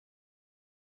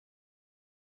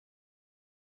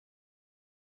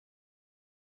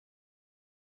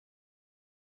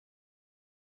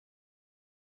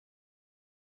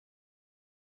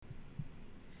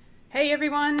Hey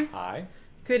everyone. Hi.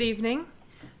 Good evening.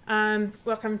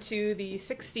 Welcome to the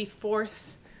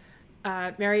 64th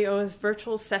Mary O's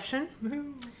virtual session.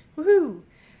 Woohoo!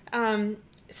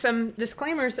 Some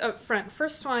disclaimers up front.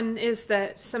 First one is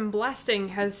that some blasting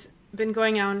has been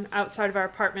going on outside of our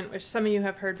apartment, which some of you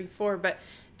have heard before, but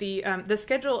the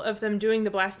schedule of them doing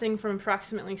the blasting from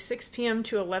approximately 6 p.m.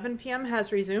 to 11 p.m.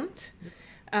 has resumed.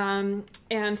 And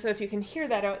so if you can hear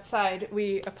that outside,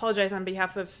 we apologize on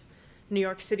behalf of New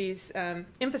York City's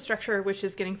infrastructure, which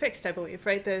is getting fixed, I believe,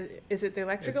 right? Is it the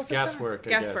electrical system? Gas work, I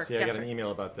guess. Yeah, I got an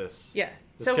email about this. Yeah.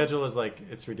 The schedule is like,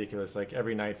 it's ridiculous. Like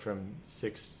every night from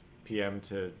 6 p.m.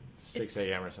 to 6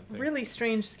 a.m. or something. Really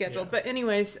strange schedule. Yeah. But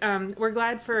anyways, we're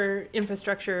glad for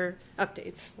infrastructure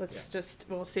updates.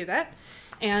 We'll say that.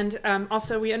 And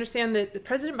also, we understand that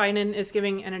President Biden is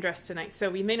giving an address tonight. So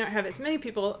we may not have as many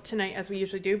people tonight as we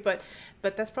usually do, but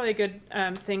that's probably a good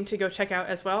thing to go check out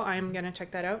as well. I'm going to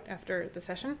check that out after the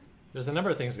session. There's a number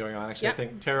of things going on, actually. Yeah. I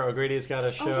think Tara O'Grady's got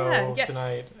a show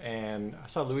tonight. And I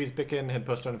saw Louise Bicken had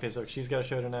posted on Facebook. She's got a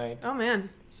show tonight. Oh, man.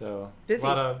 So busy. A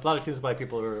lot of Seasons Black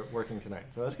people are working tonight.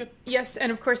 So that's good. Yes, and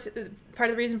of course, part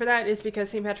of the reason for that is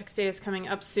because St. Patrick's Day is coming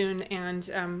up soon.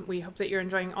 And we hope that you're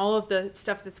enjoying all of the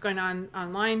stuff that's going on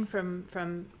online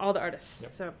from all the artists.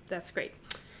 Yep. So that's great.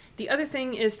 The other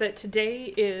thing is that today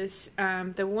is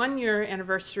the 1-year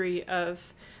anniversary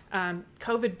of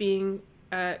COVID being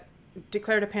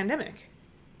declared a pandemic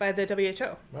by the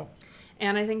WHO. Wow.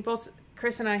 And I think both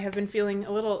Chris and I have been feeling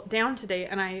a little down today,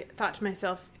 and I thought to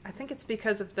myself, I think it's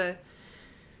because of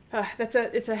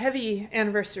it's a heavy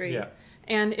anniversary. Yeah.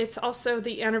 And it's also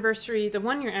the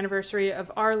 1-year anniversary of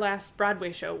our last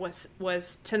Broadway show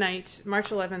was tonight, March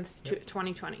 11th,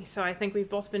 2020. So I think we've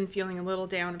both been feeling a little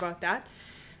down about that.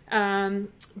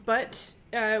 But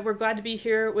we're glad to be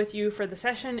here with you for the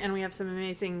session, and we have some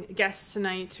amazing guests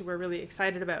tonight we're really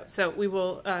excited about. So we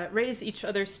will raise each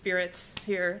other's spirits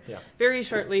here very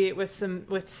shortly with some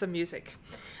music.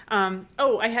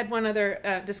 I had one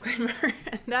other disclaimer,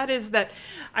 and that is that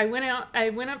I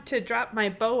went up to drop my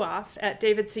bow off at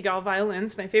David Seagal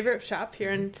Violins, my favorite shop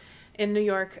here in New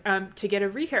York, to get a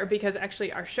rehair, because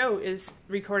actually our show is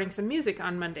recording some music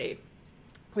on Monday,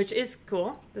 which is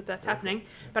cool that's happening. Cool.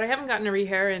 Yeah. But I haven't gotten a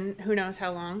rehair in who knows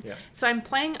how long. Yeah. So I'm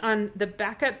playing on the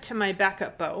backup to my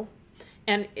backup bow.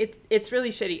 And it's really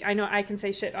shitty. I know I can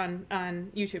say shit on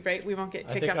YouTube, right? We won't get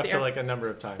kicked off the air. I think up to like a number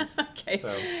of times. Okay. So.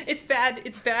 It's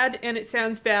bad, and it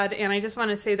sounds bad, and I just want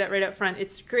to say that right up front.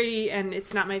 It's gritty, and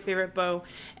it's not my favorite bow.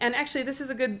 And actually, this is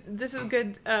a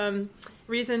good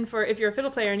reason for, if you're a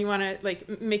fiddle player and you want to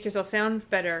like make yourself sound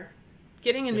better,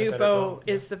 getting a new bow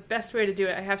is the best way to do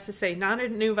it. I have to say, not a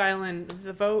new violin.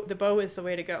 The bow is the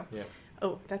way to go. Yeah.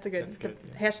 Oh, that's good.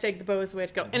 Yeah. Hashtag the bow is the way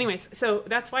to go. Mm-hmm. Anyways, so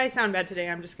that's why I sound bad today.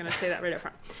 I'm just going to say that right up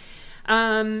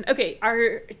front. Okay,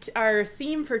 our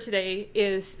theme for today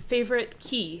is favorite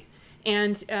key.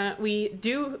 And we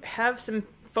do have some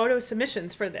photo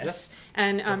submissions for this. Yes.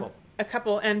 And a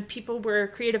couple. And people were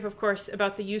creative, of course,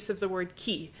 about the use of the word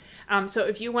key. So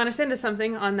if you want to send us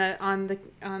something on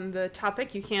the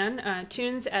topic, you can.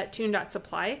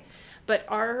 tunes@tune.supply. But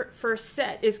our first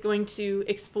set is going to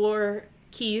explore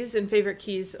keys and favorite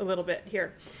keys a little bit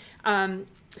here.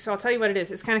 So I'll tell you what it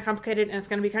is. It's kind of complicated, and it's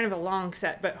going to be kind of a long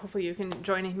set, but hopefully you can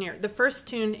join in here. The first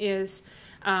tune is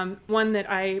one that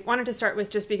I wanted to start with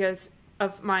just because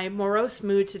of my morose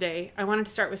mood today. I wanted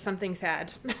to start with something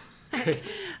sad.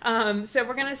 So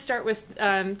we're going to start with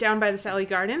Down by the Sally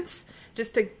Gardens,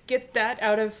 just to get that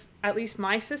out of at least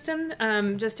my system,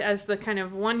 just as the kind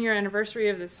of 1-year anniversary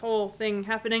of this whole thing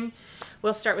happening.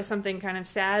 We'll start with something kind of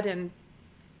sad and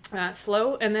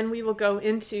slow, and then we will go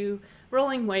into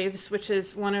Rolling Waves, which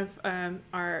is one of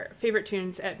our favorite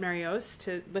tunes at Mary O's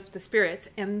to lift the spirits.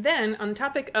 And then on the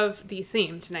topic of the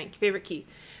theme tonight, favorite key,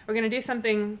 we're going to do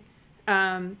something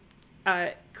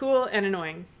cool and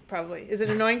annoying, probably. Is it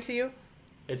annoying to you?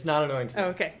 It's not annoying to me. Oh,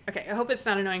 okay. I hope it's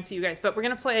not annoying to you guys, but we're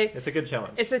going to play... It's a good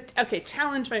challenge.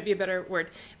 Challenge might be a better word.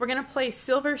 We're going to play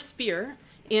Silver Spear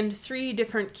in 3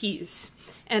 different keys.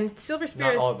 And Silver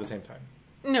Spear Not all at the same time.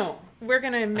 No, we're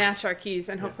going to match our keys,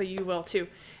 and hopefully you will too.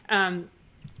 We're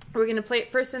going to play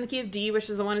it first in the key of D,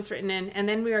 which is the one it's written in, and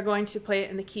then we are going to play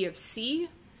it in the key of C,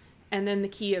 and then the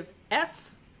key of F,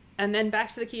 and then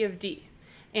back to the key of D.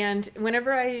 And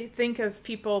whenever I think of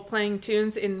people playing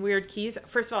tunes in weird keys,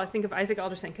 first of all, I think of Isaac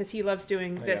Alderson, because he loves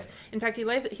doing this. Yeah. In fact, he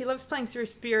loves playing Silver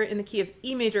Spear in the key of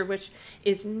E major, which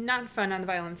is not fun on the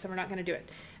violin, so we're not going to do it.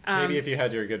 Maybe if you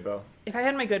had your good bow. If I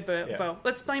had my good bow.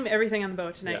 Let's blame everything on the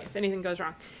bow tonight if anything goes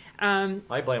wrong.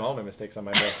 I blame all my mistakes on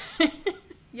my bow.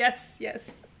 Yes.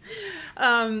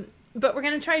 But we're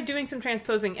going to try doing some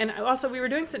transposing. And also, we were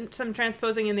doing some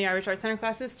transposing in the Irish Arts Center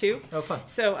classes, too. Oh, fun.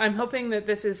 So I'm hoping that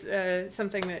this is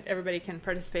something that everybody can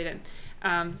participate in.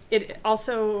 It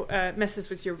also messes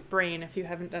with your brain if you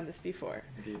haven't done this before.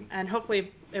 Indeed. And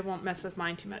hopefully it won't mess with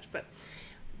mine too much. But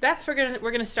that's we're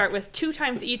gonna start with 2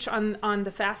 times each on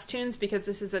the fast tunes, because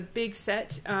this is a big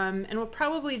set. And we'll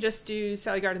probably just do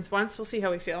Sally Gardens once. We'll see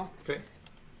how we feel. Okay.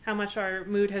 How much our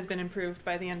mood has been improved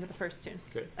by the end of the first tune.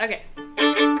 Good. Okay.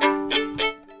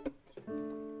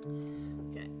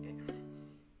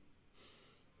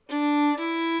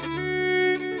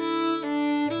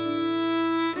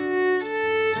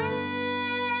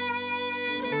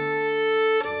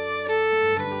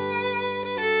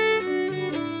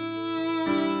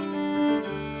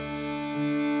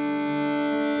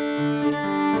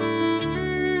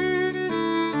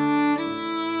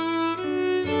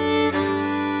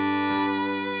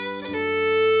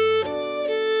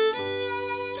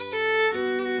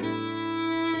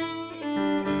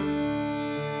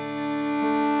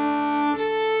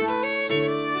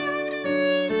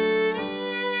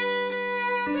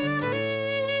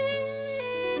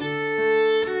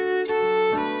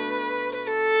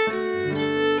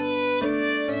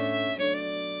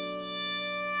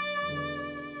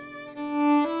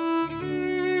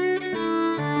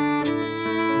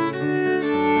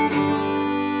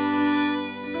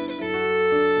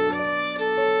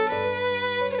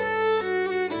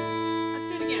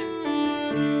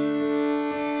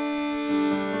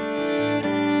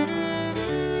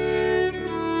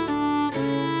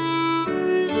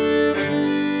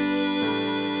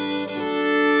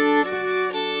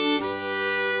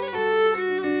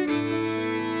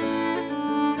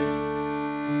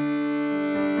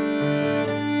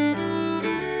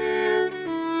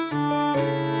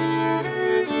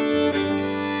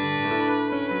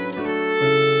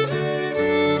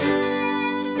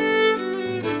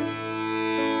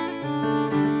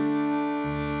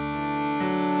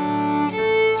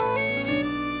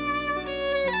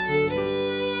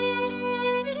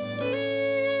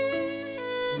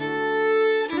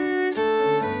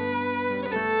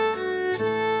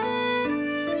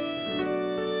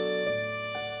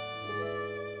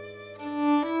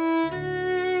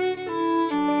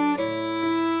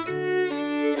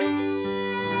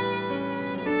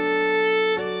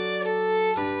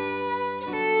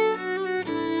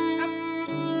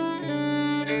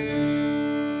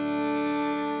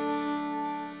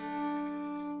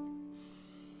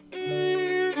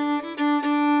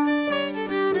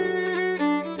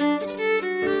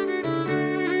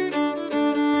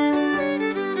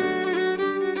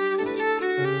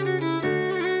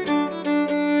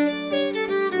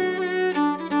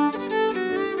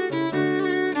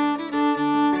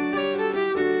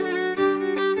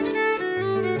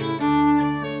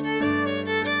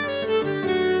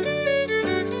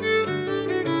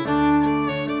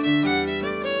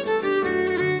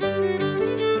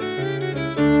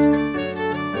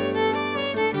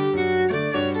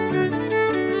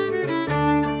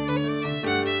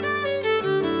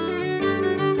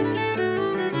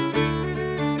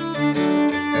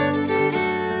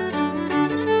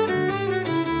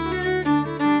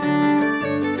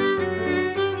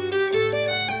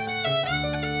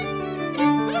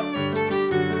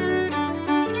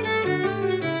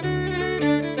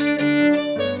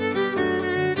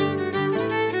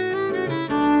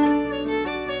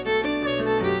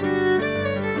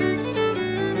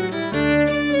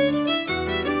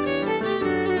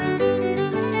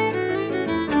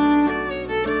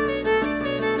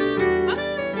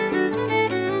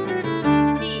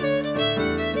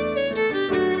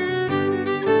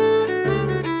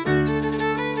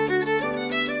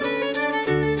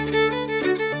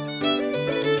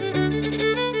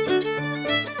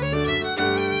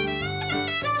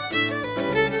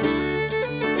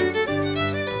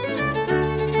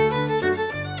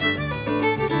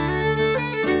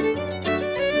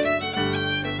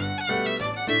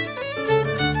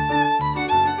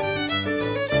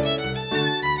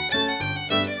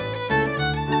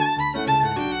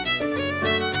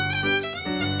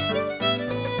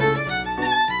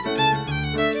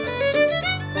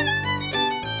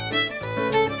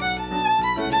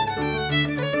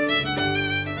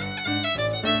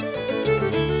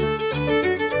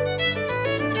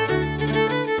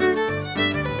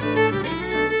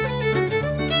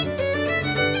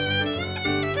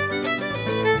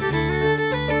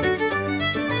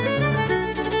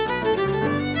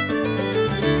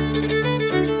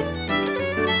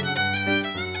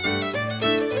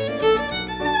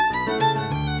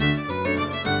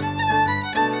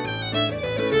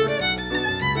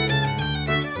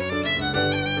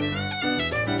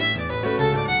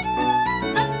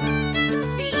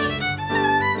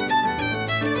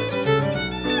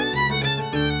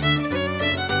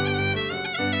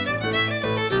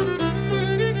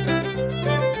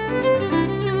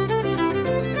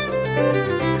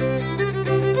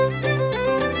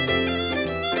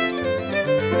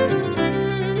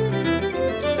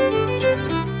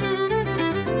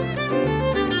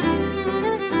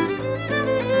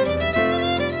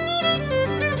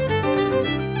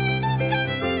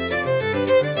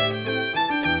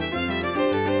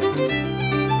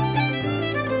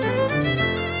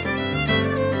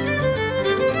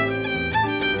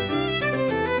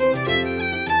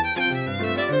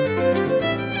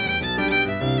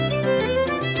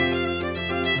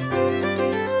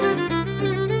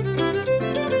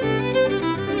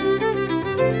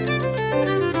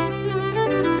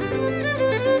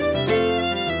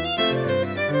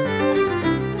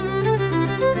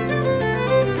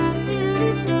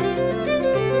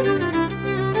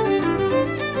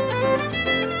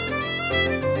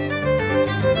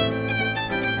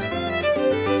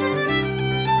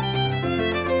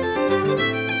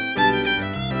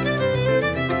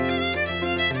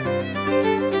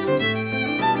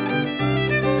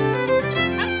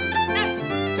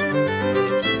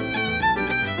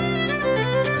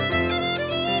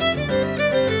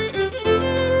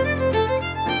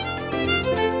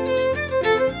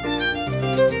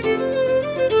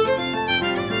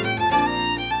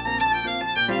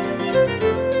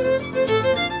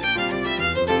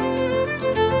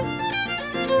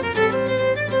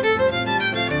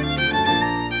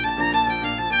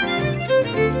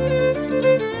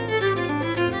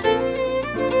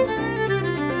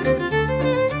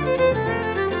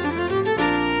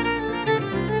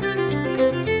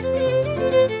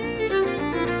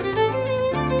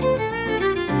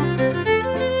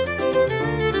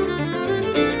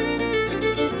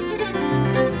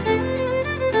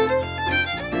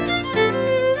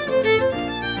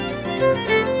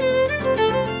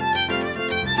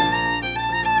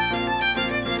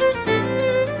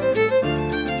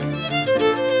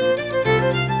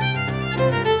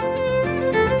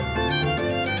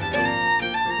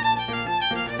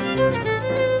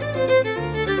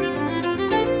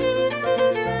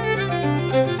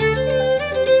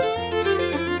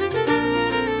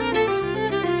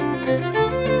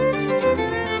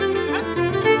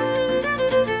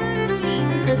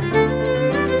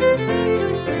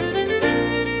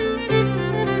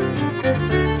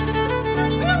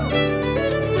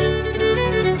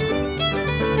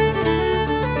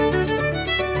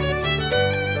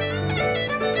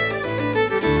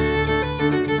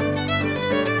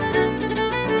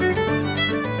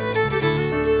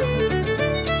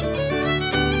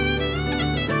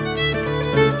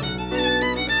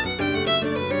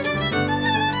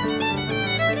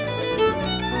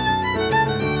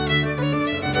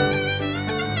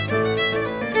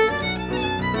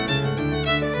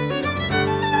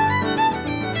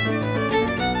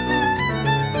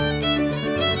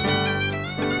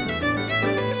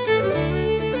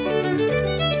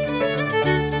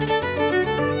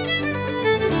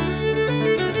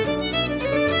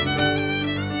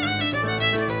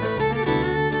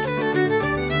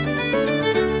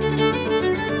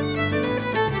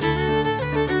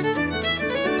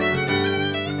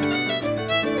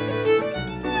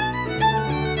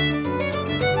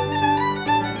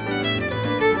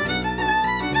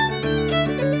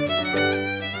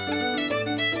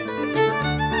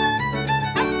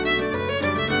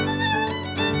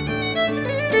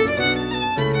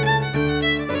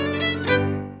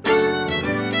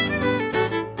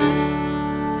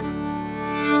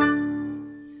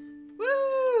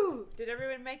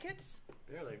 make it?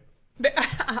 Barely. But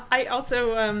I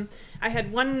also, I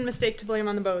had one mistake to blame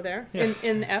on the bow there,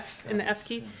 in F, in the F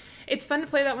key. Yeah. It's fun to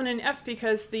play that one in F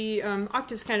because the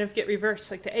octaves kind of get reversed.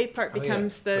 Like the A part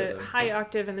becomes the high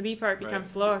octave and the B part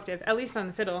becomes the low octave, at least on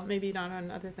the fiddle, maybe not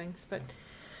on other things. But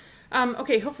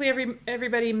okay, hopefully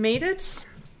everybody made it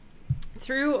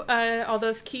through all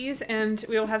those keys, and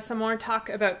we will have some more talk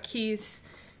about keys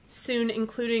soon,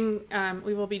 including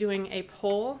we will be doing a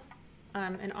poll,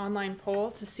 an online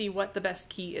poll to see what the best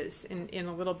key is in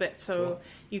a little bit. So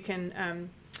you can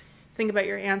think about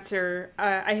your answer.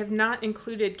 I have not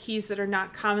included keys that are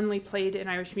not commonly played in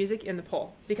Irish music in the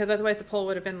poll, because otherwise the poll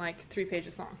would have been like 3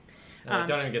 pages long.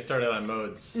 Don't even get started on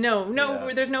modes.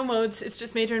 No, there's no modes. It's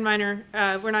just major and minor.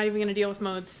 We're not even going to deal with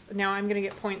modes. Now I'm going to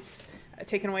get points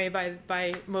taken away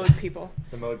by mode people.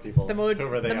 The mode people. The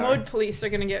mode police are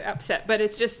going to get upset. But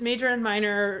it's just major and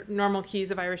minor normal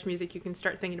keys of Irish music. You can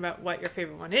start thinking about what your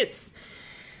favorite one is.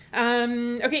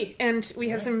 Okay, and we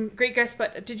have some great guests,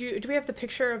 but do we have the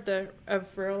picture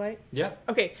of Ruralite? Yeah.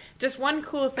 Okay, just one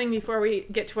cool thing before we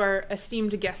get to our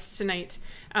esteemed guests tonight.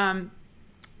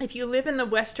 If you live in the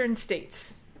Western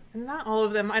states, and not all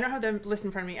of them, I don't have them listed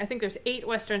in front of me. I think there's 8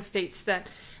 Western states that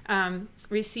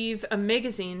receive a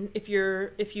magazine if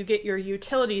you get your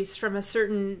utilities from a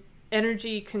certain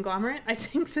energy conglomerate. I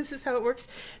think this is how it works.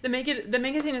 The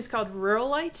magazine is called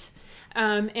Ruralite.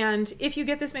 And if you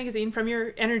get this magazine from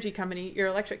your energy company, your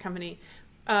electric company,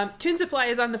 Tune Supply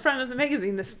is on the front of the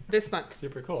magazine this month.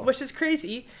 Super cool. Which is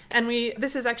crazy. And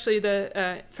this is actually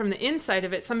from the inside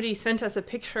of it. Somebody sent us a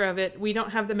picture of it. We don't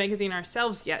have the magazine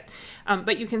ourselves yet.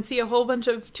 But you can see a whole bunch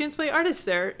of Tune Supply artists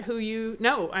there who you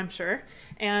know, I'm sure.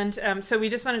 And so we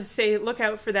just wanted to say, look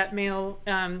out for that mail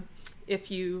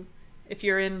if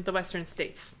you're in the Western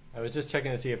states. I was just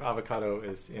checking to see if avocado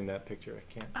is in that picture.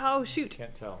 I can't. Oh, shoot.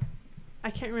 Can't tell. I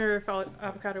can't remember if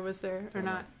avocado was there or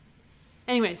not.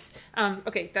 Anyways,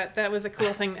 okay, that was a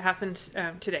cool thing that happened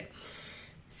today.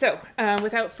 So,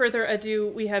 without further ado,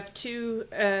 we have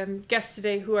 2 guests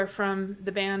today who are from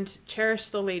the band Cherish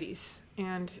the Ladies.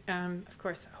 And, of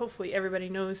course, hopefully everybody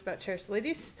knows about Cherish the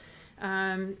Ladies.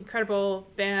 Incredible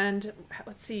band.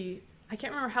 Let's see. I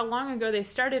can't remember how long ago they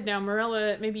started now.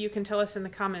 Mirella, maybe you can tell us in the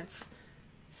comments.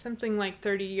 Something like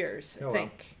 30 years, I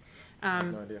think. I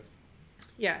have no idea.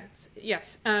 Yeah,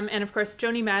 yes. And of course,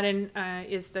 Joni Madden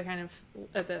is the kind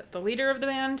of the leader of the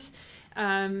band.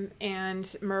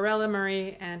 And Mirella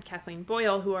Murray and Kathleen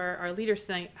Boyle, who are our leaders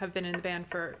tonight, have been in the band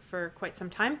for quite some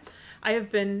time. I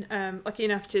have been lucky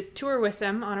enough to tour with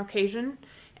them on occasion.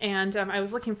 And I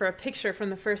was looking for a picture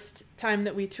from the first time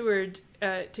that we toured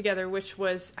together, which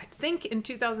was, I think, in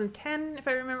 2010, if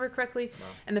I remember correctly. Wow.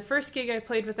 And the first gig I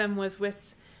played with them was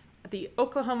with the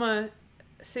Oklahoma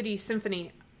City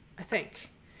Symphony, I think.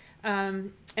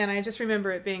 And I just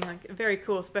remember it being like a very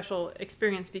cool, special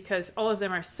experience because all of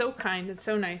them are so kind and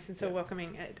so nice and so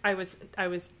welcoming. I was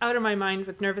out of my mind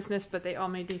with nervousness, but they all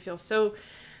made me feel so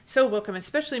welcome,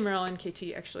 especially Mirella and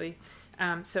KT, actually.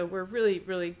 So we're really,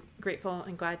 really grateful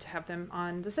and glad to have them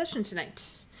on the session tonight.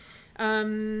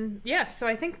 So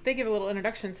I think they give a little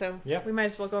introduction, so we might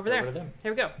as well go over there.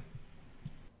 Here we go.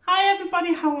 Hi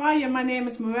everybody, how are you? My name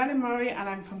is Mirella Murray and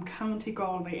I'm from County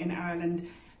Galway in Ireland.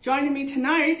 Joining me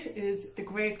tonight is the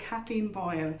great Kathleen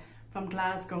Boyle from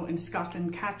Glasgow in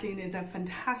Scotland. Kathleen is a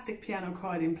fantastic piano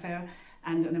accordion player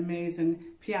and an amazing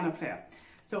piano player.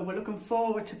 So we're looking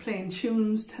forward to playing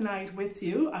tunes tonight with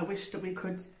you. I wish that we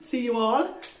could see you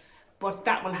all, but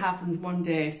that will happen one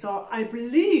day. So I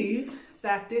believe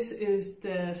that this is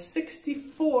the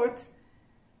 64th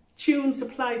Tune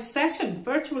Supply session,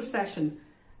 virtual session.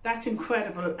 That's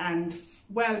incredible, and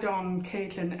well done,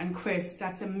 Caitlin and Chris.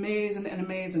 That's amazing, an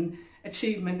amazing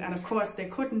achievement. And of course, they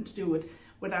couldn't do it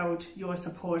without your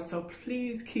support. So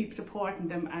please keep supporting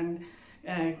them and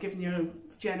giving your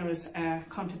generous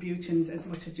contributions as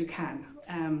much as you can.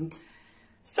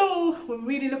 So we're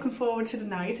really looking forward to the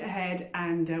night ahead,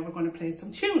 and we're going to play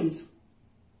some tunes.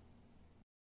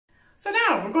 So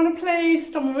now we're going to play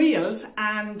some reels,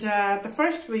 and the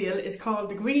first reel is called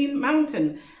The Green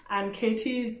Mountain, and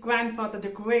KT's grandfather, the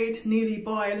great Neely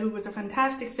Boyle, who was a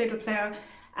fantastic fiddle player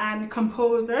and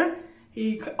composer.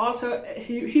 He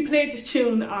played this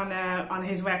tune on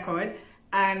his record,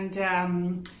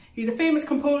 and he's a famous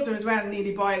composer as well,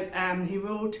 Neely Boyle. He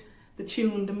wrote the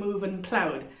tune The Moving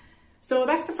Cloud. So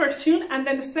that's the first tune, and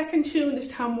then the second tune is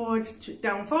Tom Ward's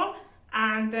Downfall.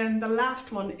 And then the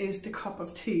last one is The Cup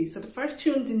of Tea. So the first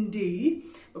tune's in D,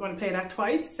 we're going to play that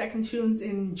twice. Second tune's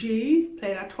in G,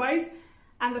 play that twice.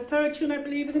 And the third tune, I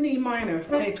believe, is in E minor,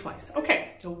 play twice.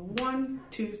 Okay, so 1,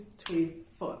 2, 3,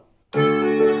 4.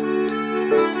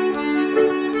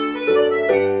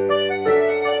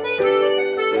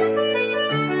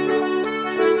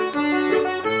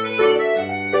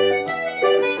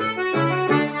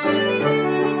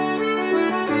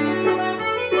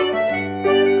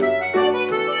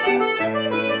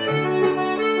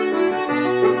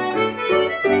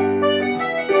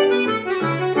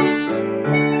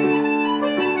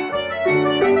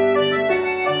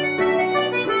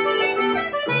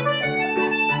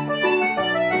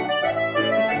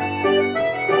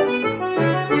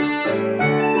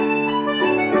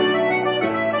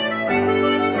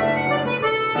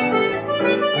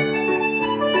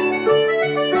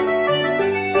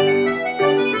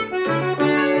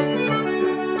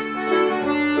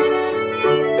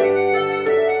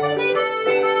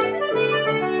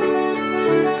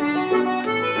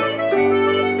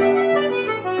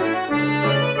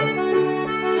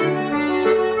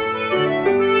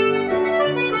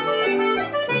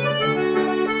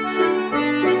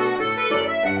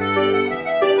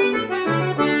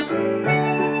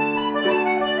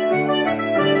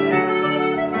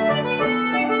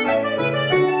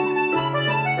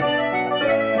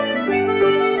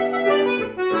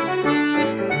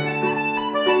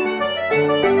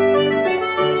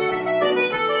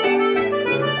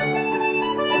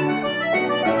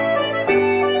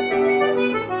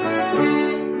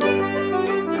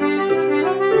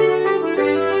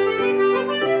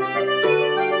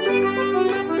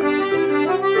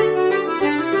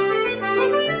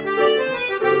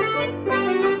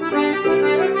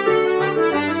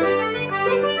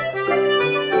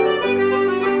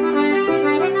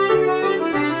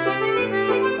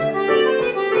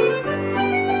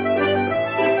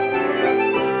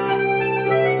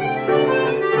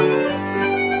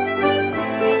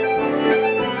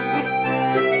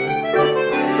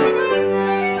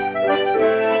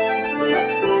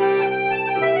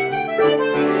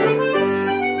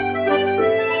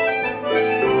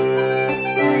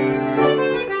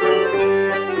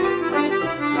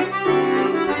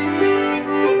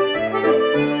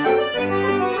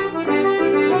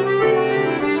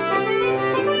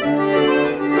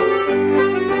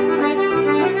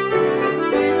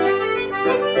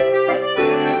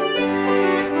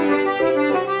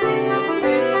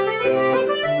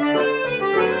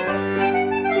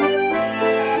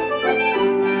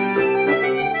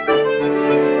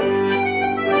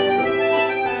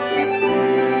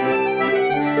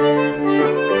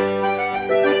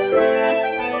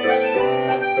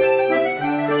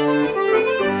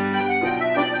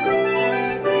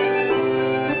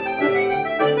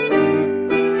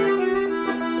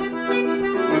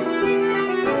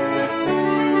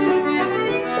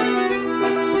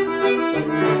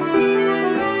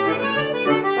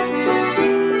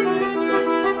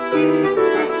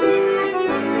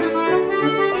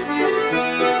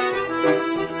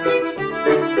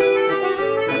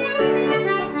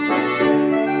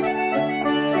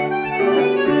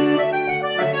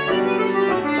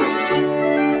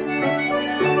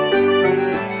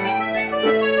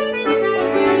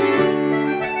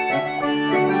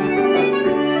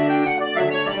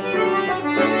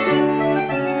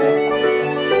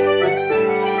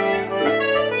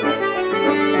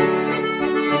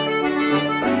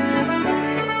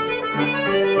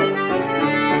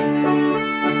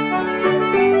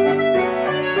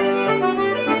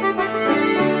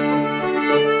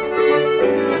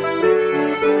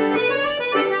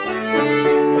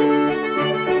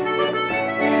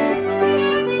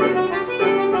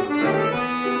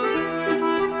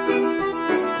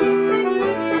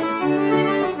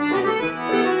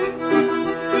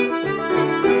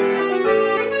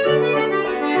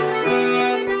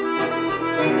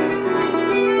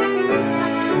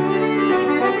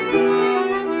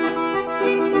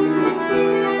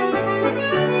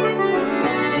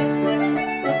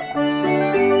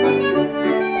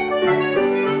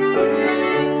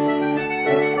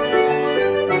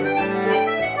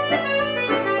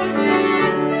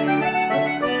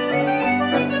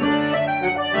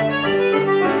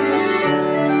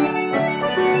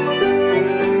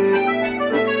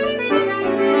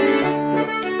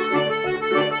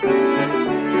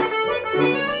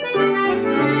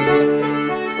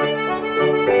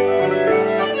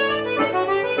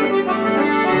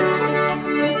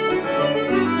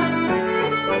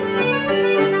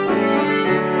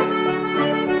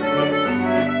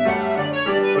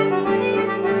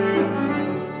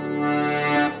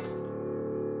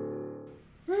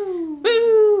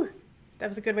 that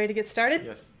was a good way to get started.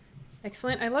 Yes.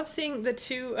 Excellent. I love seeing the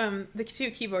two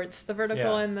keyboards, the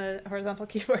vertical and the horizontal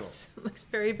keyboards. Cool. It looks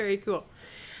very, very cool.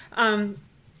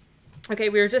 Okay,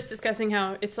 we were just discussing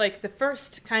how it's like the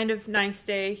first kind of nice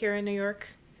day here in New York.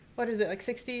 What is it, like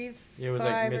 65? It was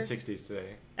like mid-60s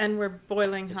today. And we're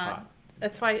boiling it's hot.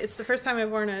 That's why it's the first time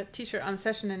I've worn a t-shirt on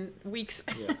session in weeks.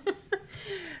 Yeah.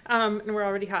 And we're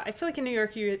already hot. I feel like in New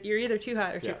York you're either too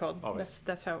hot or too cold. Always.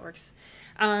 That's how it works.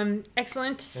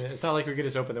 Excellent. And it's not like we could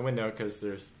just open the window because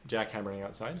there's jackhammering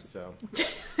outside. So.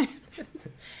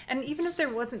 And even if there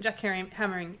wasn't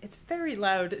jackhammering, it's very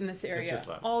loud in this area. It's just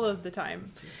loud. All of the time.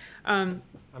 I'm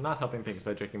not helping things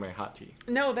by drinking my hot tea.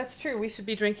 No, that's true. We should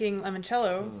be drinking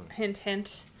limoncello. Hint,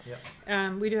 hint.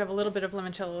 Yeah. We do have a little bit of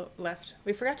limoncello left.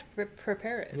 We forgot to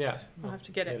prepare it. Yeah. We'll have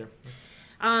to get later.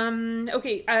 it.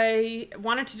 Okay, I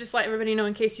wanted to just let everybody know,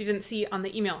 in case you didn't see on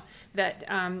the email, that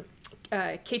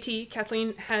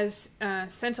Kathleen has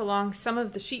sent along some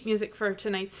of the sheet music for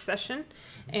tonight's session.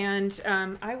 And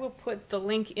I will put the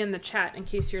link in the chat in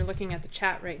case you're looking at the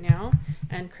chat right now.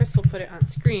 And Chris will put it on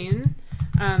screen.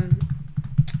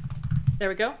 There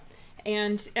we go.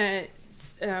 And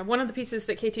one of the pieces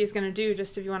that KT is going to do,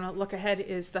 just if you want to look ahead,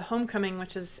 is The Homecoming,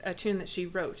 which is a tune that she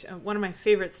wrote. One of my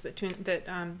favorites that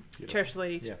Cherish the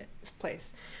Lady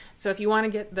plays. So if you want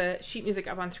to get the sheet music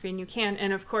up on screen, you can.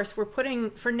 And of course, we're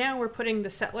putting the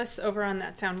set lists over on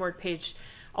that soundboard page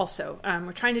also.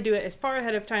 We're trying to do it as far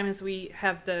ahead of time as we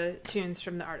have the tunes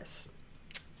from the artists.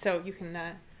 So you can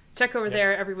check over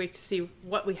there every week to see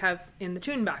what we have in the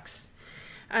tune box.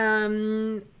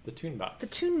 The tune box. The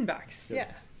tune box,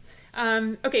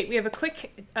 okay, we have a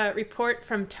quick report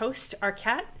from Toast, our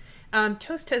cat.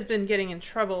 Toast has been getting in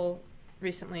trouble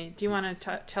recently. Do you want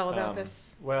to tell about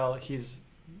this? Well, he's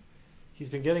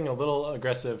been getting a little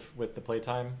aggressive with the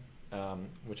playtime,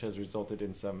 which has resulted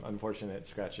in some unfortunate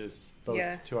scratches,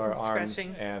 both to our arms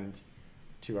and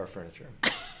to our furniture.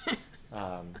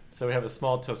 So we have a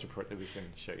small Toast report that we can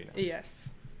show you now. Yes.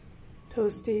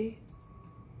 Toasty.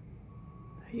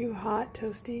 Are you hot,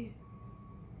 Toasty?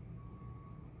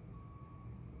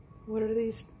 What are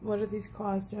these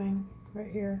claws doing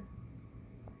right here?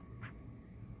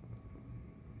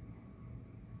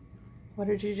 What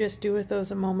did you just do with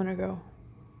those a moment ago?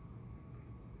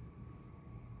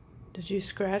 Did you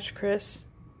scratch Chris?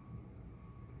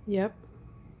 Yep.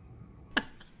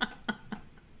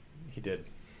 He did.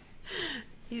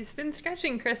 He's been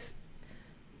scratching Chris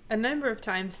a number of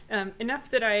times, enough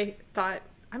that I thought,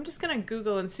 I'm just going to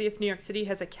Google and see if New York City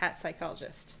has a cat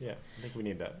psychologist. Yeah, I think we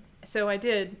need that. So I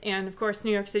did, and of course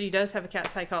New York City does have a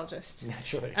cat psychologist.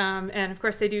 Naturally. And of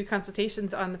course they do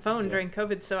consultations on the phone during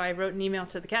COVID, so I wrote an email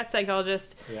to the cat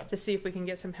psychologist to see if we can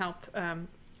get some help.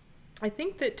 I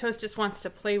think that Toast just wants to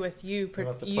play with you in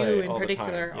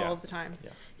particular all of the time.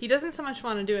 Yeah. He doesn't so much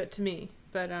want to do it to me,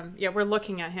 but we're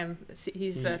looking at him.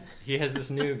 He has this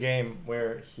new game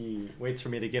where he waits for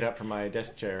me to get up from my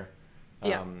desk chair.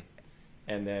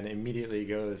 And then immediately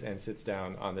goes and sits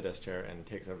down on the desk chair and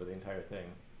takes over the entire thing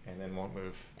and then won't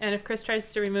move. And if Chris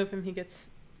tries to remove him, he gets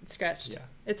scratched. Yeah.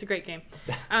 It's a great game.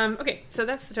 Okay, so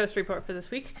that's the Toast report for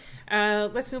this week.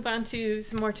 Let's move on to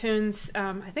some more tunes.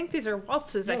 I think these are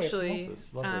waltzes, actually,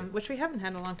 which we haven't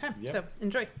had in a long time. Yep. So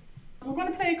enjoy. We're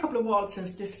going to play a couple of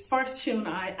waltzes. This first tune,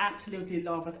 I absolutely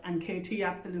love it, and KT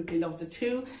absolutely loves it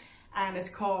too. And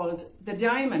it's called The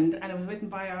Diamond, and it was written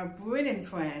by our brilliant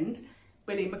friend,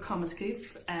 Billy McComiskey,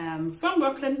 from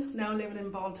Brooklyn, now living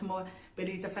in Baltimore.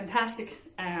 Billy's a fantastic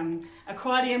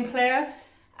accordion player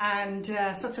and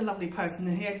such a lovely person.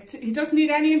 He doesn't need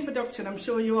any introduction, I'm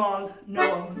sure you all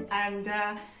know him. And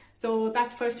so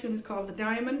that first tune is called The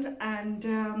Diamond, and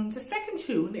the second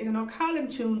tune is an O'Callaghan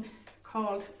tune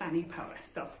called Fanny Power.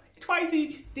 So twice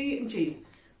each, D and G.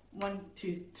 1,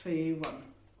 2, 3, 1.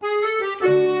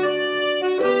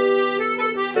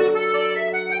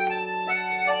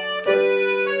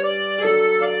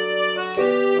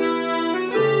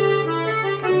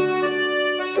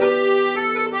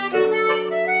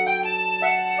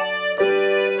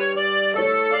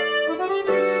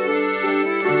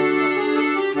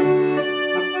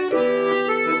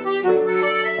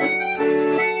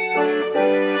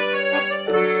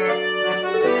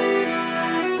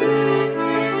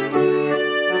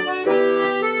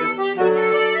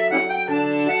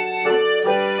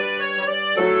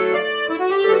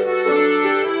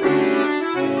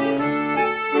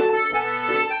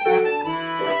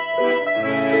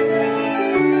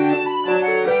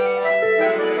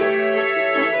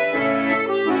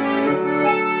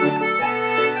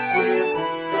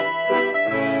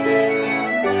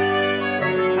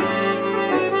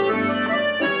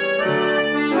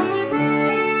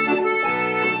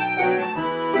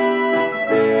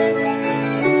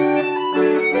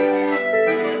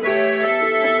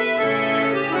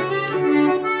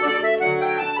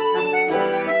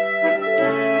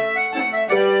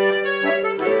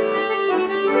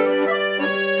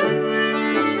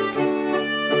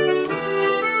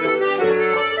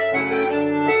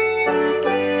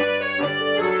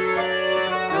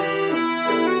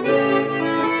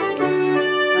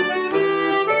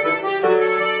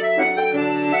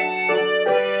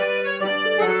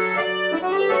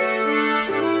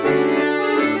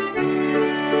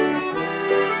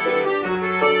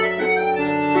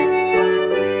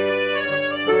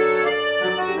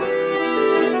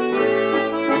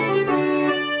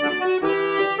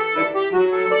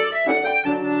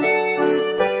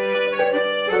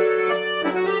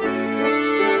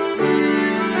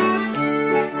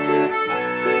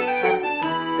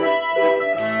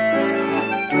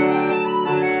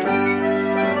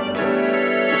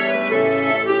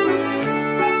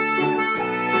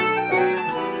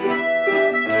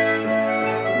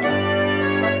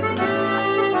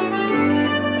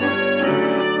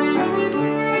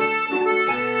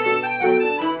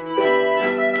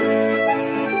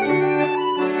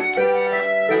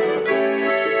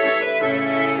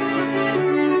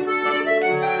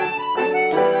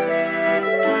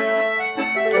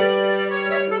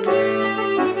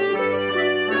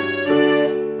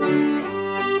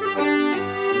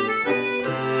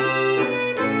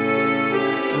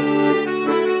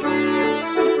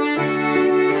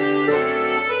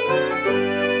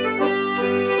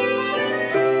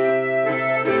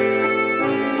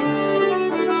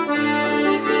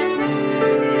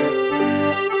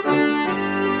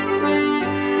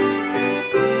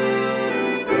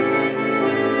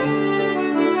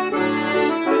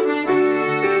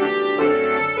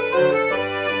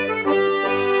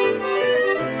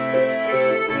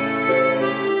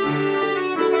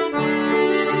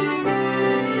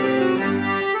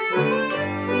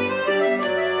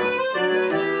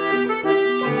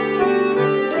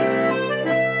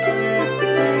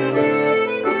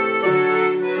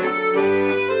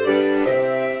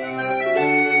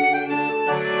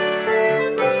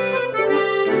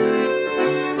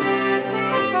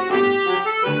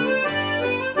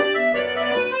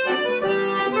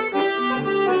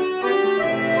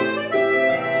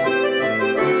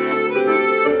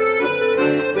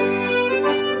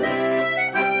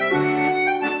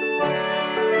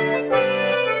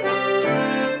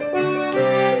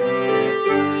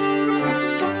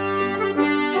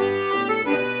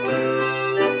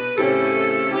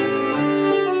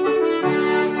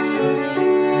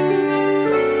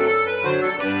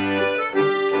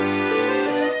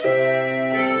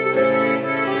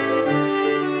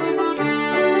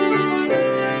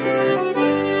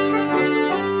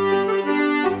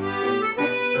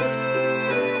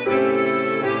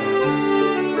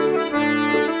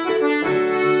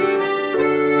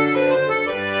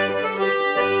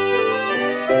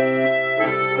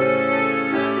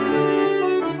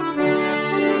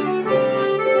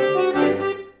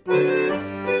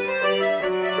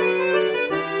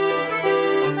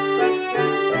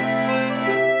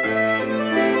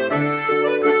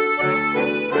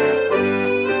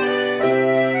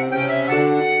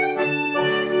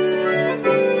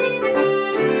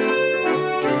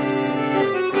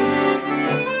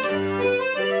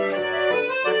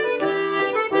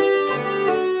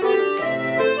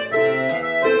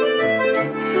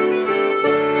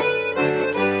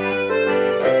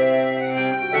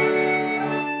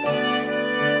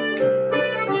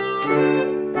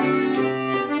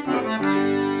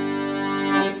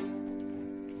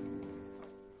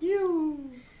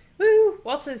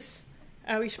 waltzes.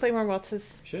 We should play more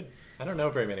waltzes. Should. I don't know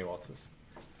very many waltzes.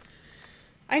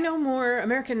 I know more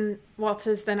American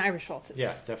waltzes than Irish waltzes.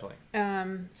 Yeah, definitely.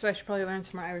 So I should probably learn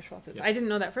some more Irish waltzes. Yes. I didn't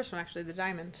know that first one, actually, the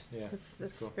diamond. Yeah,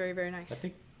 that's cool. very, very nice. I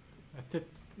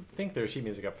think there's sheet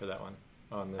music up for that one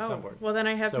on the soundboard. Well, then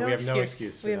I have no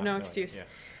excuse. We have no excuse.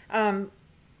 Yeah.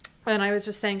 And I was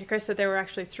just saying to Chris that there were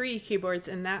actually 3 keyboards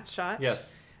in that shot.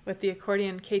 Yes. With the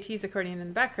accordion, KT's accordion in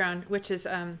the background, which is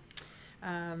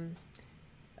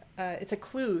it's a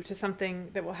clue to something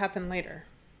that will happen later.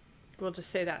 We'll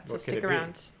just say that, so stick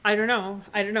around. I don't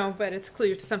know, but it's a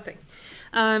clue to something.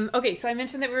 Okay, so I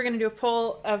mentioned that we were going to do a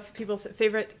poll of people's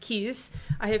favorite keys.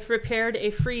 I have prepared a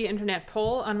free internet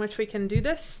poll on which we can do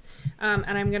this, and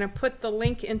I'm going to put the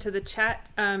link into the chat.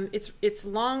 It's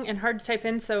long and hard to type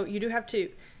in, so you do have to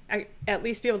at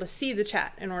least be able to see the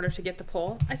chat in order to get the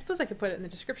poll. I suppose I could put it in the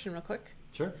description real quick.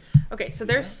 Sure. Okay, so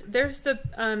there's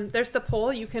the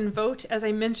poll. You can vote, as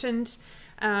I mentioned.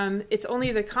 It's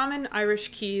only the common Irish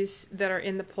keys that are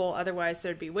in the poll. Otherwise,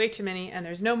 there'd be way too many, and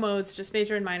there's no modes, just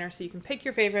major and minor, so you can pick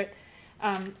your favorite.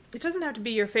 It doesn't have to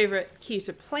be your favorite key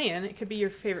to play in. It could be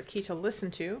your favorite key to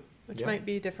listen to, which might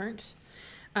be different.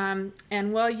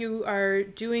 And while you are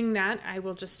doing that, I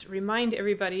will just remind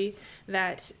everybody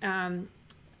that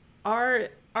our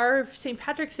St.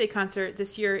 Patrick's Day concert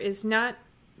this year is not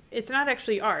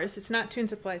actually ours. It's not Tune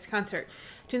Supply's concert.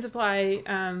 Tune Supply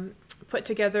put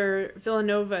together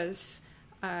Villanova's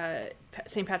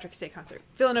St. Patrick's Day concert.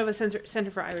 Villanova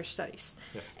Center for Irish Studies.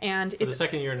 Yes. And it's the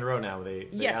second year in a row now. They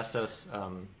asked us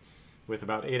with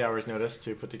about 8 hours notice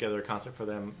to put together a concert for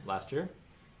them last year.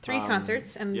 3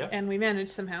 concerts, and we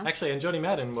managed somehow. Actually, and Joni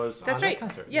Madden was on that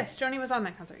concert. Yes, Joni was on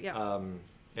that concert, yeah.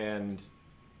 And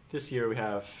this year we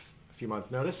have a few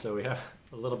months' notice, so we have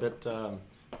a little bit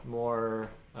more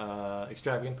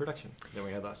extravagant production than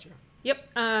we had last year.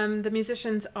 Yep. The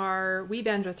musicians are We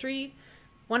Banjo 3,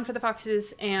 One for the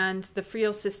Foxes, and the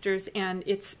Friel Sisters, and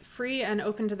it's free and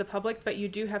open to the public, but you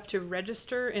do have to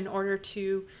register in order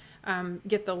to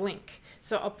get the link.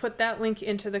 So I'll put that link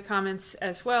into the comments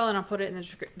as well, and I'll put it in the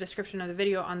description of the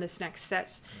video on this next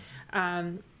set.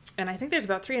 And I think there's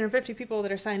about 350 people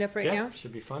that are signed up right now. Yeah,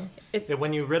 should be fun.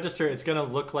 When you register, it's going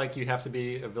to look like you have to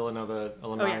be a Villanova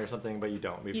alumni or something, but you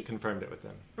don't. We've confirmed it with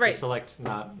them. Right. Just select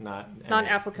not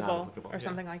applicable or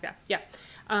something like that. Yeah.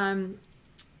 And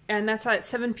that's at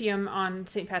 7 p.m. on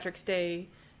St. Patrick's Day,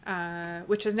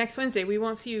 which is next Wednesday. We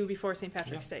won't see you before St.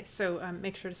 Patrick's Day. So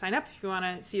make sure to sign up if you want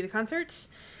to see the concerts.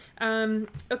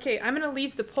 Okay, I'm going to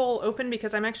leave the poll open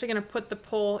because I'm actually going to put the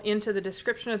poll into the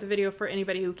description of the video for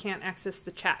anybody who can't access the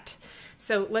chat.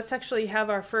 So let's actually have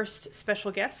our first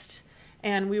special guest,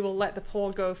 and we will let the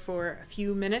poll go for a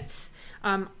few minutes.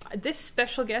 This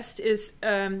special guest is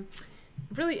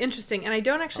really interesting, and I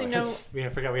don't actually know... I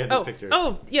forgot we had this picture.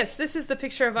 Oh, yes, this is the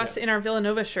picture of us in our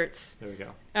Villanova shirts. There we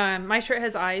go. My shirt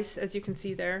has eyes, as you can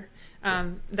see there.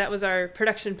 That was our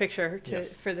production picture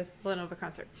for the Villanova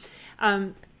concert.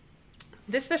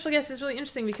 This special guest is really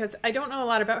interesting because I don't know a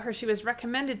lot about her. She was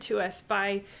recommended to us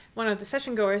by one of the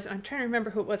session goers. I'm trying to remember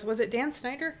who it was. Was it Dan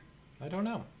Snyder? I don't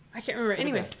know. I can't remember.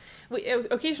 Anyways,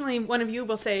 occasionally one of you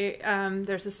will say,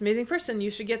 there's this amazing person,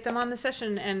 you should get them on the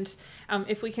session. And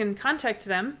if we can contact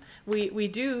them, we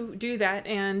do that.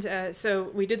 And so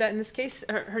we did that in this case.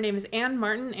 Her name is Anne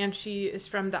Martin, and she is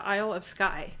from the Isle of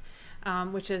Skye.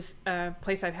 Which is a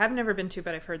place I have never been to,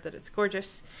 but I've heard that it's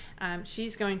gorgeous.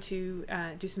 She's going to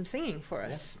do some singing for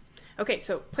us. Yeah. Okay,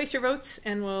 so place your votes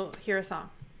and we'll hear a song.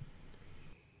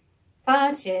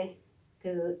 Fáilte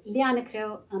go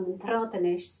leanacro an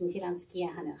trádanis san Tiranski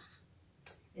hanach.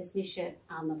 Is Misha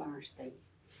Anna Barnstein.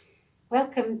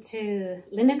 Welcome to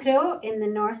Linnacro in the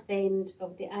north end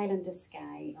of the island of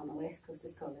Skye on the west coast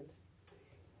of Scotland.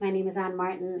 My name is Anne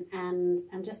Martin, and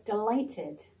I'm just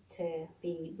delighted to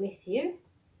be with you.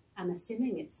 I'm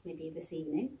assuming it's maybe this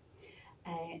evening.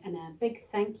 And a big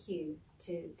thank you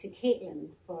to Caitlin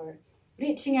for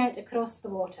reaching out across the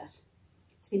water.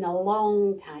 It's been a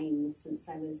long time since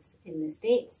I was in the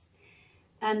States.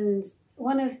 And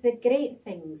one of the great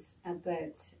things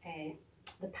about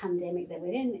the pandemic that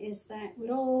we're in is that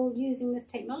we're all using this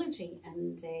technology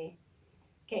and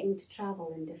getting to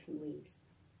travel in different ways.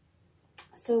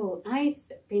 So I've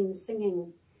been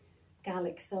singing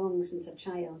Gaelic songs since a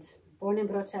child, born and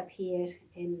brought up here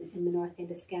in the north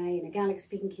end of Skye in a Gaelic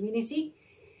speaking community.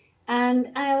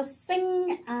 And I'll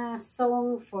sing a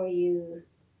song for you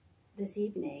this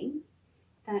evening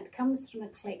that comes from a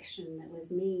collection that was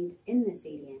made in this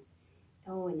area.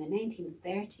 In the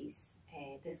 1930s.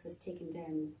 This was taken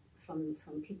down from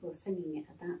people singing it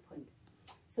at that point.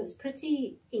 So it's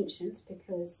pretty ancient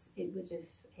because it would have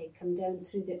come down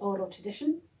through the oral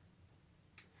tradition.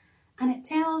 And it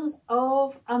tells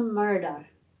of a murder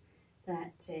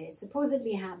that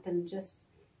supposedly happened just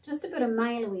about a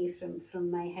mile away from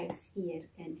my house here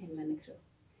in Linnecrow.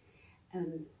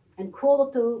 And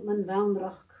Cólatú man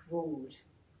bhandrach Mhór.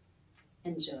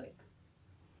 Enjoy.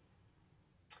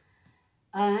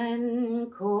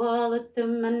 And Cólatú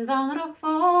man bhandrach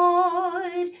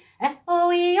Mhór,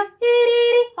 oí o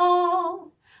iri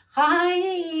o,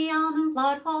 chai an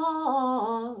blad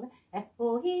hall,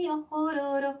 oí o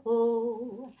horor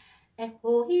ho,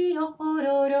 oí o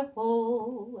horor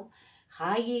ho,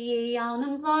 chai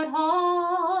an blad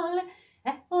hall,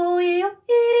 oí o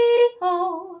iri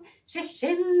o, she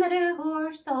shimmer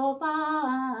horstal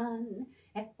ban,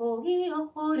 oí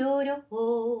o horor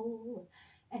ho,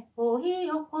 oí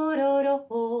o horor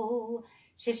ho,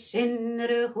 she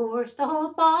shimmer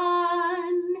horstal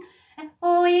ban,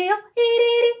 oí o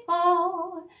iri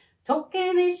o,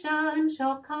 toke me shan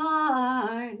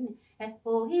shokarn,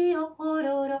 oí o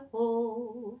horor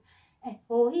ho,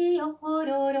 oí o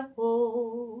horor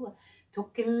ho,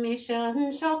 toke me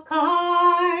shan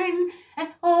shokarn,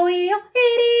 oí o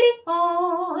iri o,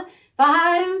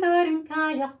 varm durn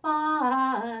kaljach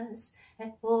bas,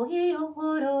 oí o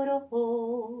horor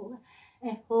ho,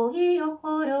 oí o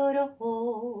horor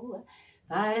ho,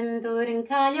 varm durn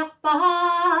kaljach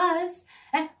bas,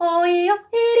 oí o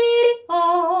iri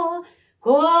o,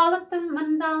 Cólatú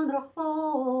man bhandrach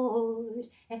Mhór,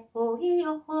 oí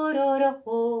o horor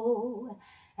ho,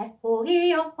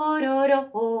 oí o horor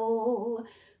ho,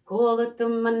 Cólatú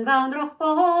man bhandrach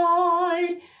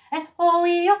Mhór,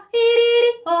 oí o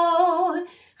iri o,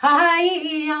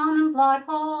 chai an blad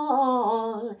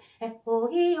hall,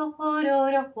 oí o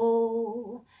horor ho,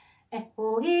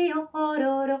 oí o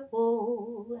horor ho,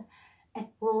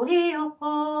 oí o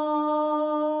horor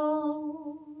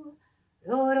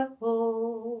ho.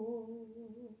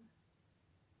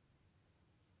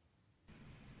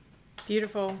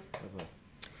 Beautiful.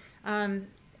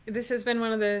 This has been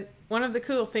one of the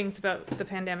cool things about the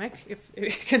pandemic, if you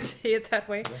can say it that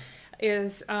way,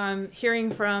 is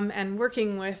hearing from and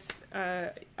working with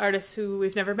artists who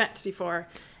we've never met before,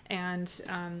 and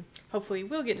hopefully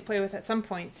we'll get to play with at some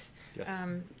point. Yes.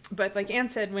 But like Anne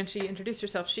said when she introduced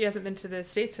herself, she hasn't been to the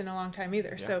States in a long time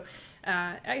either. Yeah. So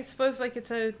I suppose like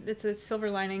it's a silver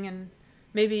lining, and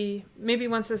maybe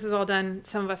once this is all done,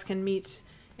 some of us can meet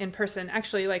in person.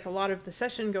 Actually, like a lot of the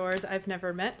session goers I've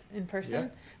never met in person,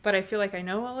 but I feel like I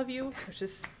know all of you, which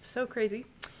is so crazy.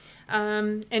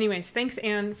 Anyways, thanks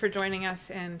Anne for joining us,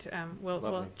 and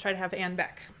we'll try to have Anne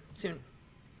back soon.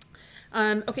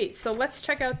 Okay, so let's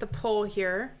check out the poll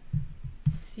here.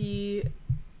 See,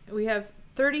 we have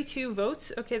 32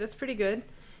 votes. Okay, that's pretty good.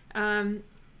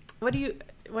 What do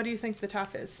you think the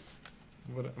top is?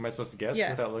 What am I supposed to guess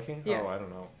without looking? Yeah. Oh, I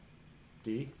don't know.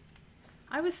 D?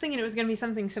 I was thinking it was going to be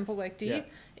something simple like D. Yeah.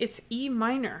 It's E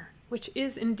minor, which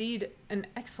is indeed an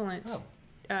excellent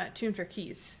tune for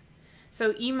keys.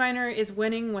 So E minor is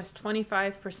winning with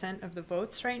 25% of the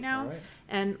votes right now. Right.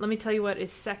 And let me tell you what is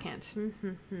second.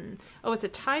 Oh, it's a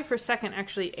tie for second,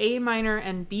 actually. A minor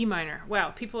and B minor. Wow,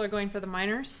 people are going for the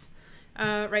minors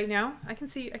right now. I can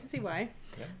see why.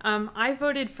 Yeah. I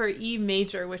voted for E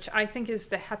major, which I think is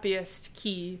the happiest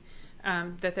key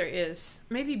that there is.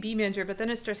 Maybe B major, but then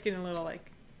it starts getting a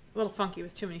little funky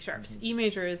with too many sharps. Mm-hmm. E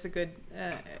major is a good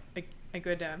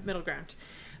middle ground.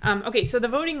 Okay, so the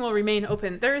voting will remain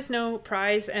open. There is no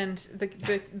prize, and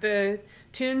the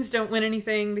tunes don't win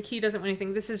anything. The key doesn't win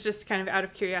anything. This is just kind of out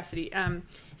of curiosity.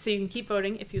 So you can keep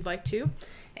voting if you'd like to.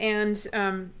 And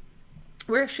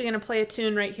we're actually going to play a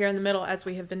tune right here in the middle, as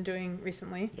we have been doing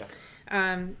recently. Yeah.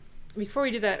 Before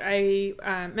we do that, I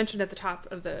mentioned at the top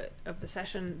of the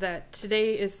session that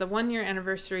today is the 1-year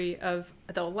anniversary of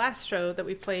the last show that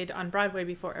we played on Broadway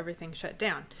before everything shut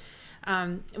down.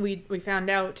 We found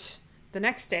out the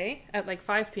next day at like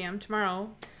 5 p.m.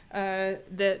 tomorrow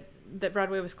that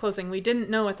Broadway was closing. We didn't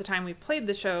know at the time we played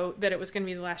the show that it was going to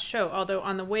be the last show, although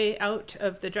on the way out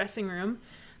of the dressing room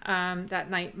that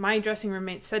night, my dressing room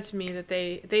mate said to me that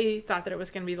they thought that it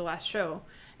was going to be the last show,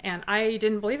 and I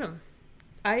didn't believe him.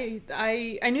 I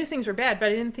knew things were bad,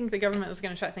 but I didn't think the government was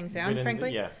going to shut things down,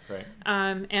 frankly. Yeah, right.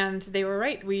 And they were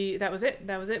right. That was it.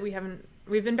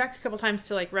 We've been back a couple times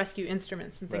to like rescue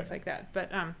instruments and things like that.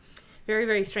 But very,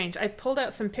 very strange. I pulled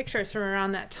out some pictures from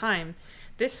around that time.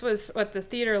 This was what the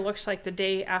theater looks like the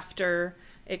day after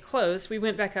it closed. We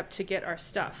went back up to get our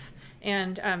stuff.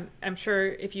 And I'm sure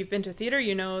if you've been to theater,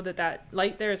 you know that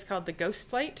light there is called the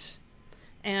ghost light.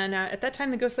 And at that time,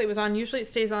 the Ghost Light was on. Usually, it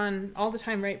stays on all the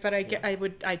time, right? But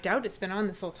I doubt it's been on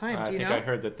this whole time. Do you know? I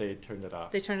heard that they turned it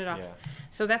off. They turned it off. Yeah.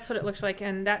 So that's what it looked like.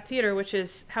 And that theater, which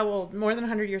is how old? More than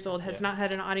 100 years old, has not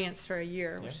had an audience for a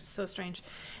year, which is so strange.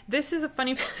 This is a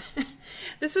funny.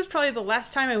 This was probably the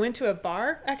last time I went to a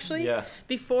bar, actually. Yeah.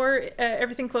 Before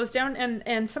everything closed down,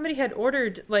 and somebody had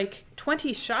ordered like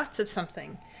 20 shots of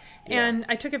something. Yeah. And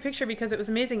I took a picture because it was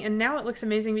amazing, and now it looks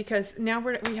amazing because now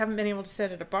we haven't been able to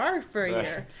sit at a bar for a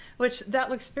year, which that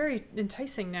looks very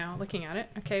enticing now looking at it.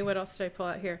 Okay, what else did I pull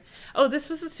out here? Oh, this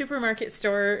was the supermarket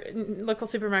store, local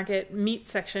supermarket meat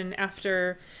section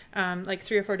after like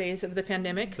 3 or 4 days of the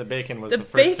pandemic. The bacon was the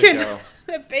first to go.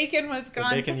 The bacon was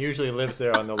gone. The bacon usually lives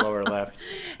there on the lower left.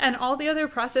 And all the other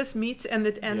processed meats and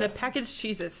the packaged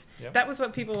cheeses. Yep. That was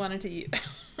what people wanted to eat.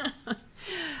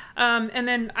 And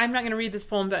then I'm not going to read this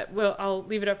poem, but I'll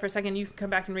leave it up for a second. You can come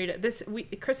back and read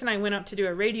it. Chris and I went up to do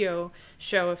a radio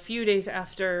show a few days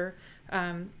after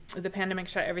the pandemic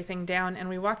shut everything down, and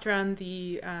we walked around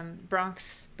the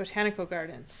Bronx Botanical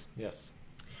Gardens. Yes.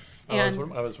 I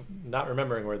was not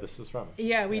remembering where this was from.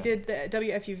 Yeah, we did the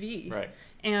WFUV. Right.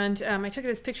 And I took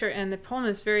this picture, and the poem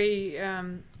is very, I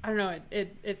don't know,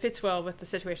 it fits well with the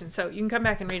situation. So you can come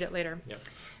back and read it later. Yep.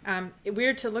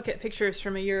 Weird to look at pictures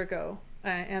from a year ago,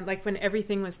 and like when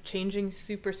everything was changing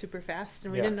super, super fast,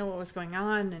 and we didn't know what was going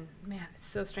on, and man, it's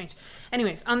so strange.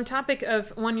 Anyways, on the topic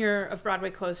of 1 year of Broadway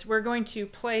closed, we're going to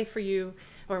play for you,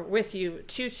 or with you,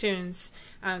 2 tunes.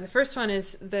 The first one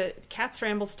is the Cat's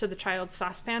Rambles to the Child's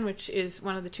Saucepan, which is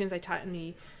one of the tunes I taught in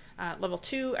the level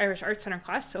 2 Irish Arts Center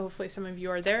class, so hopefully some of you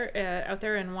are there out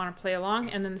there and want to play along.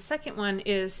 And then the second one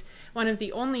is one of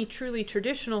the only truly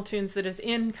traditional tunes that is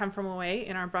in Come From Away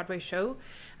in our Broadway show,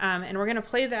 and we're going to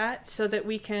play that so that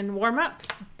we can warm up,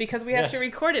 because we have to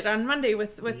record it on Monday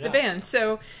with the band.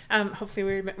 So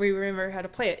hopefully we remember how to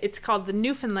play it. It's called the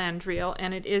Newfoundland Reel,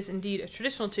 and it is indeed a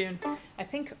traditional tune. I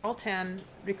think Altan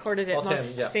recorded it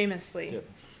most famously.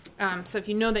 So if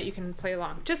you know that, you can play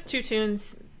along. Just 2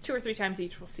 tunes, 2 or 3 times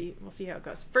each. We'll see how it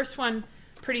goes. First one,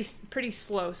 pretty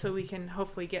slow, so we can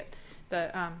hopefully get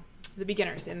the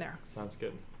beginners in there. Sounds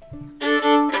good.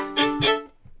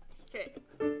 Okay.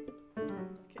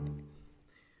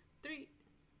 3,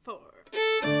 4.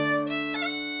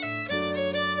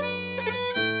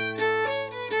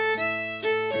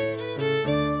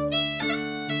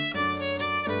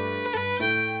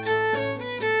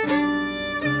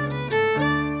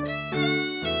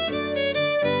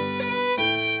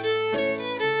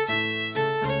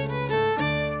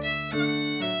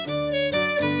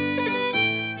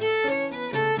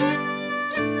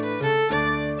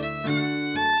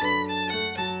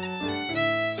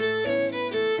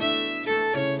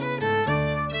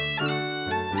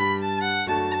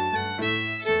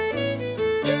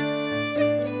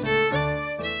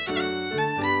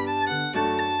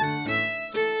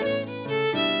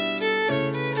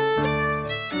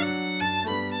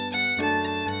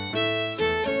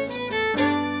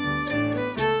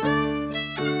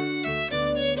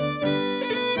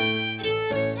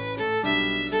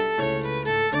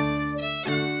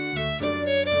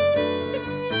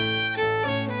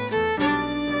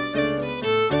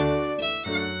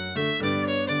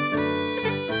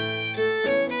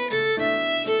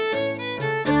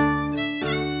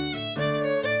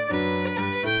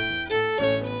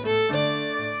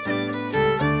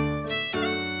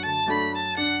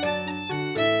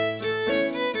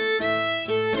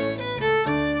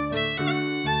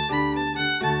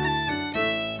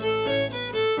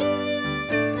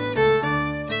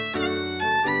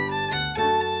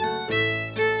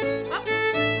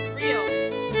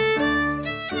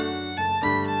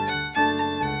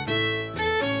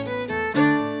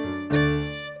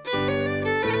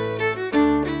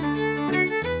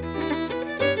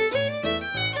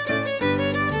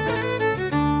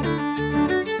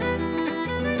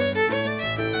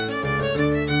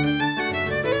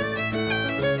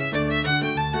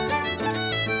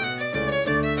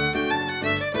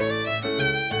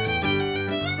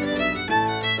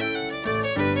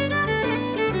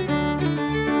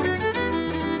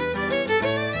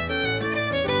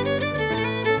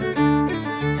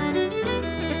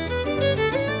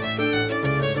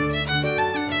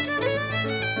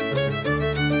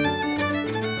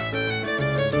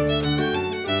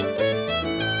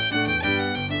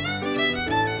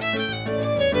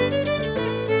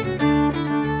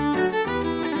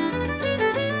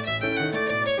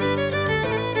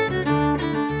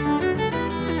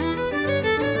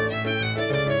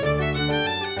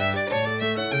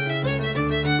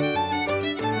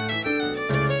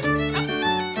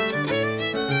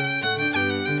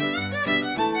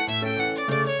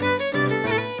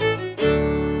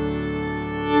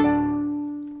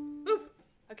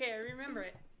 Okay, I remember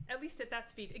it. At least at that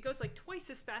speed. It goes like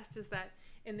twice as fast as that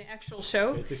in the actual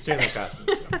show. It's extremely fast in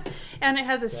the show. And it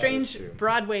has a strange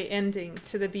Broadway ending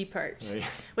to the B part, oh,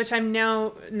 yes. which I'm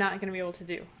now not going to be able to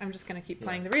do. I'm just going to keep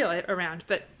playing the reel around.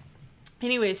 But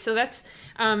anyways, so that's...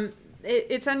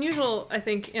 it's unusual, I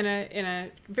think, in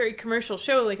a very commercial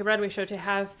show like a Broadway show to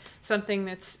have something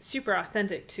that's super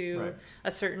authentic to a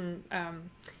certain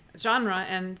genre,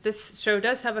 and this show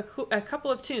does have a couple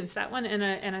of tunes, that one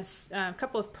and a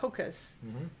couple of polkas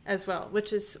as well,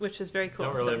 which is very cool. I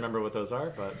don't really remember what those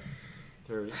are, but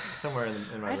they're somewhere in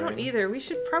my brain. I don't either. We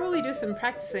should probably do some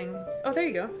practicing. Oh, there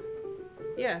you go.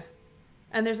 Yeah,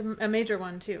 and there's a major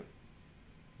one too.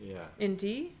 Yeah. In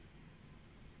D.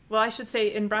 Well, I should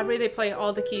say in Broadway they play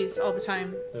all the keys all the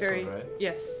time. This one, right?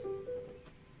 Yes.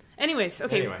 Anyways,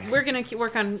 okay, we're gonna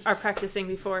work on our practicing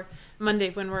before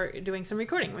Monday when we're doing some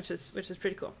recording, which is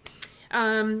pretty cool.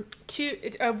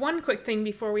 One quick thing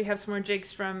before we have some more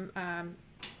jigs from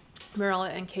Mirella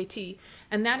and KT,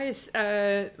 and that is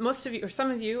most of you or some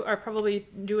of you are probably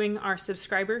doing our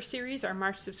subscriber series, our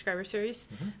March subscriber series,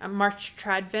 March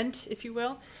Tradvent, if you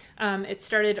will. It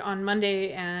started on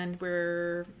Monday, and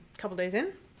we're a couple days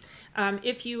in.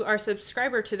 If you are a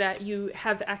subscriber to that, you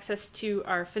have access to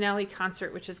our finale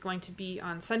concert, which is going to be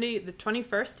on Sunday, the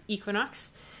 21st,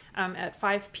 Equinox, at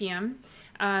 5 p.m.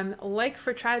 Like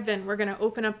for Tradvent, we're going to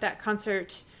open up that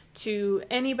concert to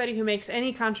anybody who makes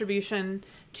any contribution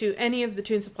to any of the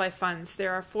Tune Supply funds.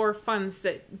 There are 4 funds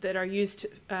that are used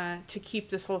to keep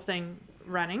this whole thing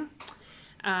running.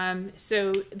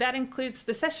 So that includes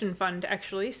the session fund,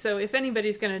 actually. So if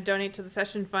anybody's going to donate to the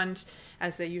session fund,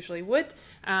 as they usually would,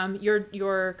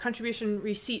 your contribution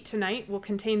receipt tonight will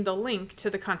contain the link to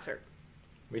the concert.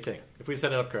 We think, if we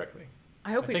set it up correctly.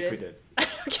 I think we did.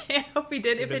 Okay, I hope we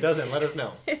did. If it doesn't, let us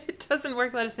know. If it doesn't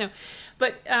work, let us know.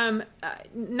 But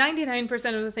 99%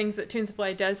 of the things that Tune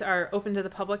Supply does are open to the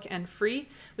public and free.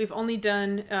 We've only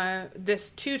done this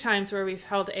 2 times where we've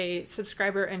held a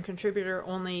subscriber and contributor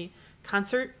only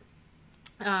concert.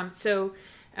 So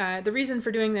the reason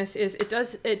for doing this is it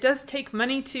does take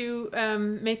money to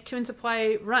make Tune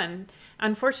Supply run.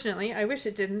 Unfortunately, I wish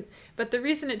it didn't. But the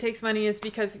reason it takes money is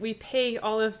because we pay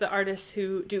all of the artists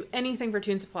who do anything for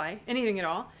Tune Supply, anything at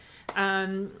all,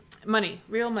 money,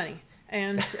 real money.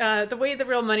 And the way the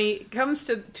real money comes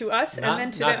to us and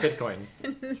then to not Bitcoin.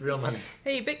 It's real money.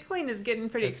 Hey, Bitcoin is getting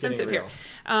pretty expensive here.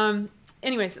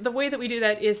 Anyways, the way that we do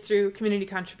that is through community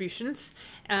contributions,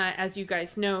 as you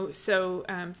guys know. So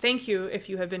thank you if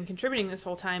you have been contributing this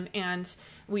whole time. And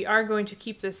we are going to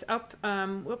keep this up.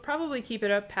 We'll probably keep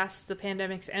it up past the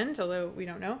pandemic's end, although we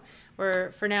don't know.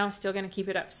 We're, for now, still going to keep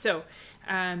it up. So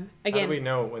again... How do we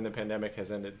know when the pandemic has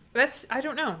ended? I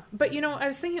don't know. But, you know, I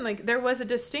was thinking, like, there was a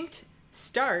distinct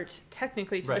start,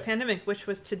 technically, to the pandemic, which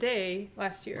was today,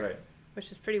 last year. Right.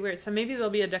 Which is pretty weird. So maybe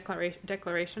there'll be a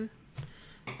declaration.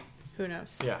 Who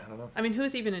knows? Yeah, I don't know. I mean,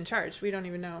 who's even in charge? We don't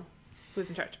even know who's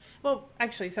in charge. Well,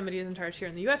 actually, somebody is in charge here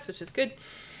in the U.S., which is good.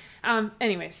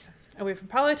 Anyways, away from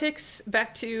politics,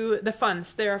 back to the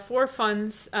funds. There are 4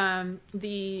 funds.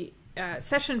 The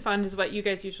session fund is what you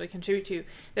guys usually contribute to.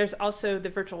 There's also the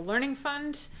virtual learning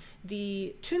fund,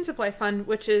 the Tune Supply fund,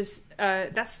 which is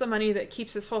that's the money that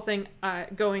keeps this whole thing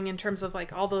going in terms of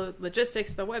like all the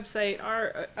logistics, the website,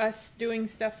 us doing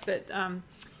stuff that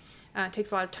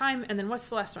takes a lot of time. And then what's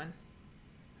the last one?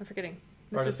 I'm forgetting.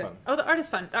 Artist fund. Oh, the artist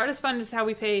fund. The artist fund is how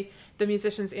we pay the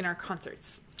musicians in our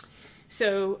concerts.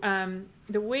 So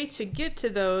the way to get to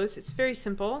those, it's very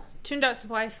simple.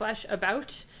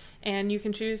 Tune.supply/about, and you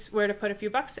can choose where to put a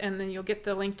few bucks, and then you'll get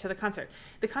the link to the concert.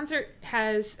 The concert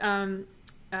has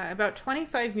about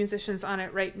 25 musicians on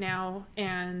it right now,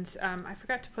 and I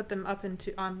forgot to put them up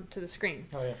onto the screen.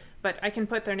 Oh yeah. But I can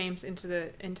put their names into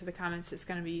the comments. It's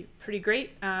going to be pretty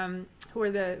great. Who are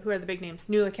the big names?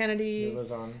 Nuala Kennedy.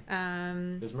 Nuala's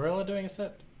on. Is Mirella doing a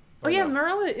set? Oh yeah, no?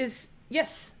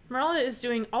 Mirella is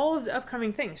doing all of the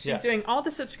upcoming things. She's doing all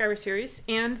the subscriber series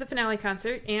and the finale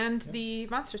concert and the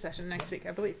monster session next week,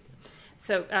 I believe.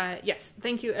 So yes,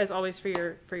 thank you as always for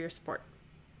your support.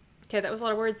 Okay, that was a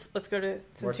lot of words. Let's go to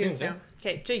some tunes now.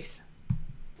 Okay, jigs.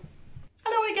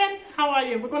 Hello again. How are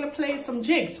you? We're going to play some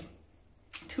jigs.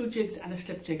 2 jigs and a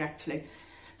slip jig, actually.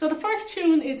 So the first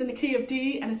tune is in the key of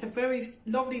D, and it's a very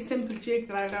lovely, simple jig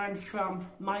that I learned from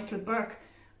Michael Burke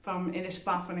from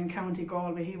Inishbofin in County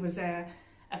Galway. He was a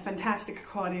fantastic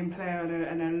accordion player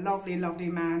and a lovely, lovely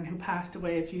man who passed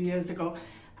away a few years ago.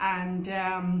 And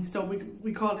so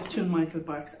we call this tune Michael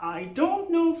Burke's. I don't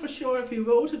know for sure if he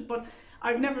wrote it, but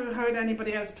I've never heard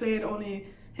anybody else play it, only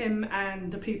him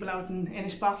and the people out in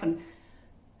Inishbofin.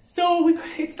 So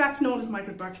that's known as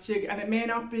Michael Burke's jig, and it may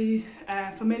not be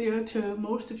familiar to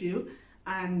most of you,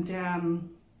 And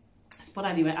but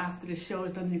anyway, after the show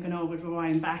is done, you can always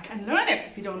rewind back and learn it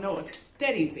if you don't know it.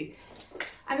 Dead easy.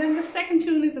 And then the second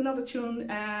tune is another tune.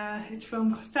 It's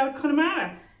from South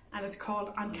Connemara, and it's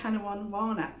called An Canawan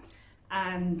Wana,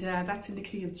 and that's in the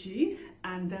key of G.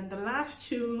 And then the last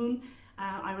tune,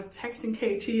 I was texting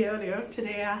KT earlier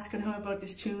today asking her about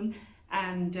this tune,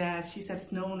 and she said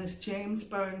it's known as James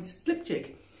Burns' Slip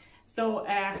Jig. So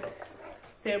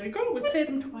there we go. We'll play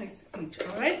them twice each.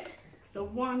 All right. So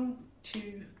 1,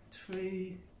 2,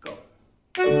 3, go.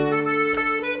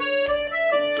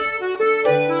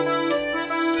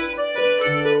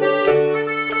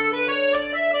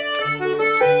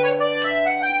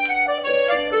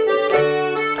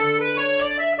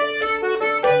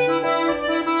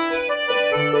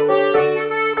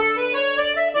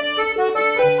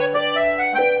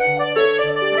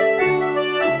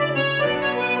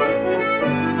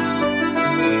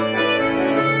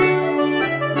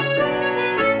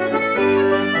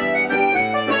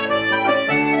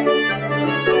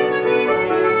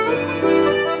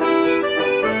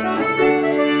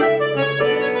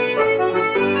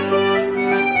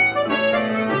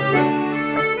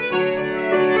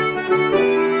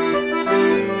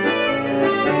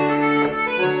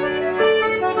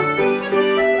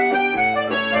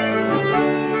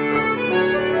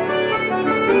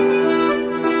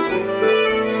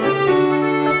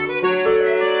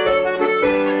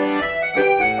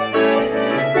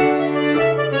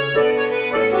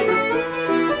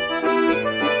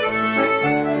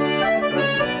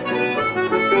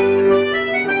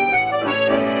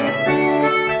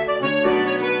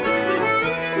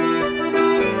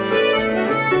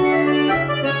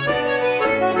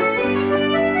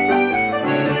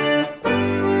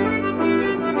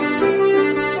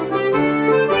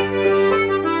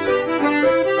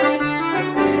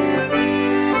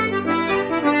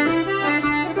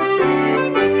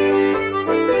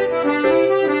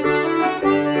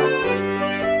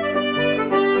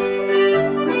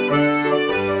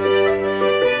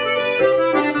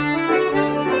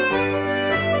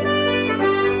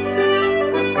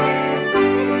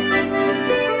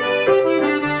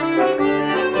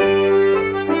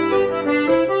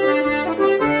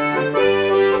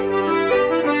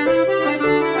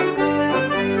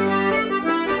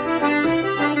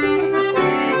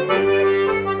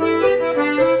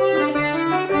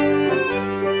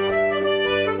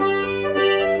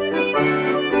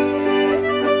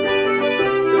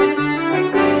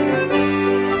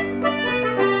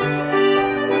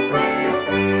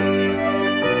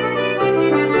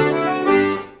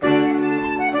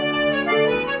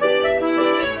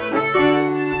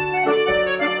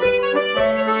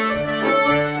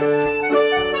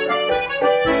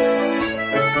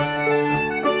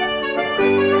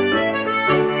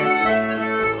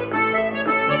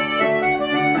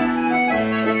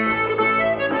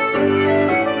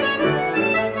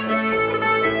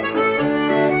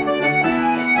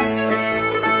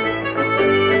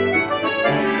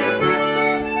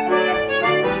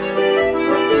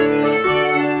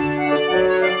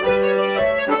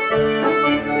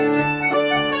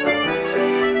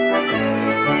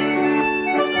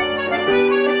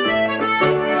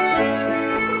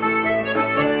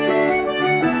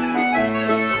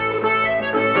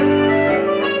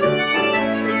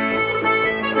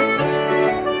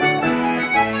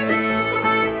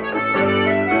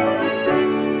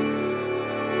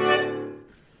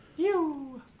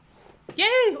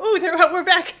 We're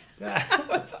back.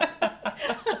 I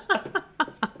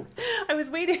was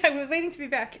waiting to be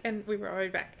back, and we were already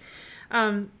back.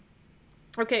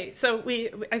 Okay, so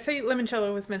I say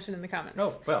limoncello was mentioned in the comments.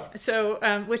 Oh, well.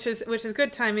 So, which is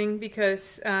good timing,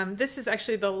 because this is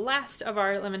actually the last of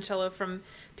our limoncello from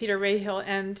Peter Rahill,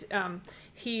 and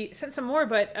he sent some more,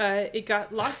 but it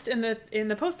got lost in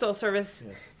the postal service.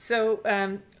 Yes.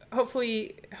 So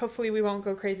hopefully we won't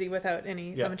go crazy without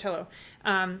any limoncello.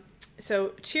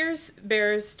 So cheers,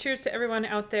 Bears! Cheers to everyone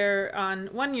out there on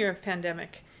 1 year of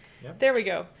pandemic. Yep. There we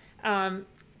go. And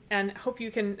hope you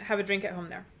can have a drink at home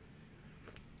there.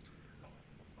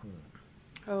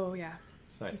 Oh, yeah.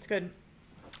 It's nice. It's good.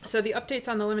 So the updates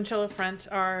on the limoncello front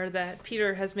are that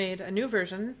Peter has made a new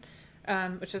version,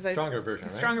 which is a stronger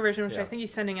version, which I think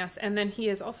he's sending us. And then he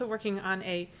is also working on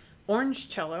a orange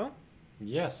cello.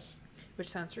 Yes. Which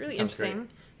sounds really interesting. Great.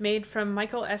 Made from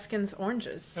Michael Eskin's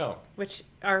oranges. Oh. Which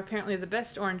are apparently the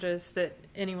best oranges that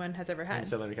anyone has ever had. In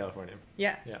Southern California.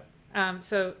 Yeah. Yeah.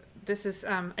 So this is,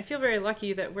 I feel very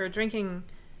lucky that we're drinking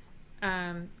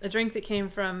a drink that came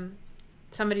from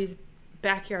somebody's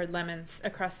backyard lemons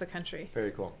across the country.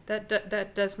 Very cool.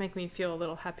 That does make me feel a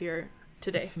little happier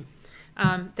today.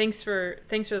 Thanks for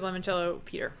the limoncello,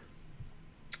 Peter.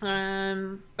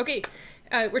 Okay,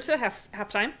 we're to the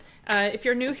halftime. If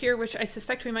you're new here, which I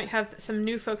suspect we might have some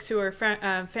new folks who are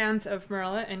fans of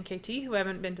Mirella and KT who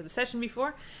haven't been to the session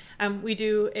before, we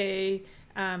do a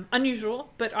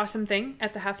unusual but awesome thing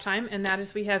at the halftime, and that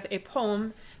is we have a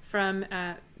poem from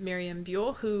Mirella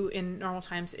Buell, who in normal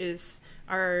times is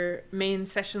our main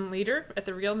session leader at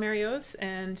the Real Marios,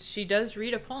 and she does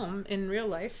read a poem in real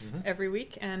life every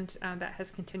week, and that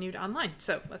has continued online.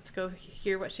 So let's go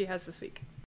hear what she has this week.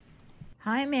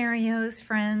 Hi Marios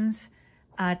friends.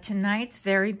 Tonight's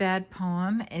very bad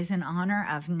poem is in honor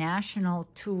of National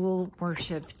Tool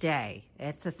Worship Day.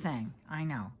 It's a thing, I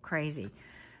know, crazy.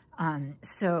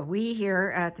 So we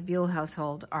here at the Buell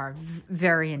household are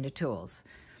very into tools.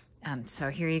 So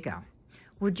here you go.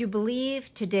 Would you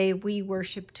believe today we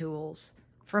worship tools?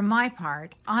 For my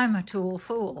part, I'm a tool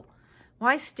fool.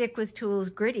 Why stick with tools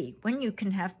gritty when you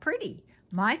can have pretty?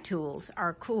 My tools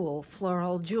are cool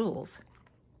floral jewels.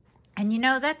 And you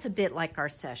know, that's a bit like our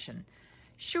session.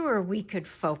 Sure, we could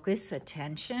focus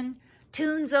attention.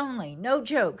 Tunes only, no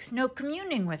jokes, no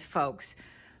communing with folks.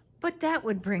 But that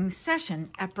would bring session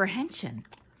apprehension.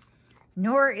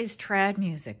 Nor is trad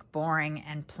music boring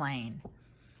and plain.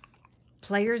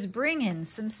 Players bring in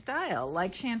some style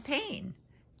like champagne.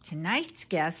 Tonight's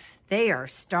guests, they are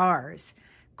stars,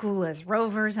 cool as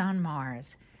rovers on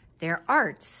Mars. Their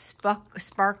art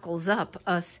sparkles up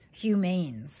us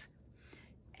humanes.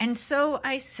 And so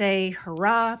I say,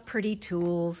 hurrah, pretty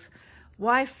tools.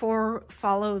 Why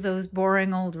follow those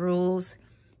boring old rules?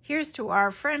 Here's to our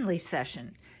friendly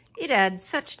session. It adds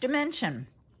such dimension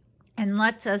and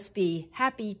lets us be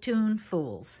happy tune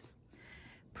fools.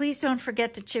 Please don't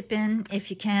forget to chip in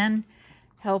if you can.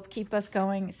 Help keep us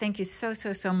going. Thank you so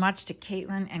much to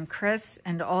Caitlin and Chris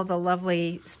and all the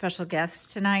lovely special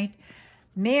guests tonight.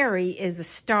 Mary is a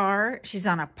star. She's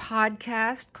on a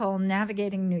podcast called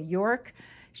Navigating New York.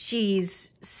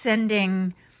 She's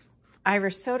sending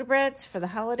Irish soda breads for the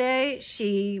holiday.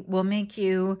 She will make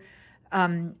you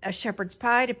a shepherd's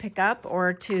pie to pick up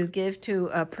or to give to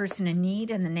a person in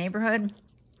need in the neighborhood.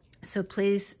 So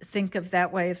please think of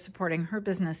that way of supporting her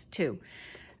business too.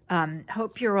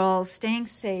 Hope you're all staying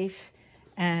safe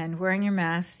and wearing your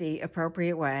mask the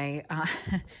appropriate way,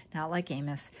 not like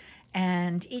Amos.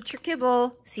 And eat your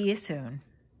kibble. See you soon.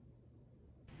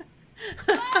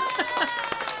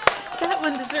 That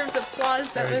one deserves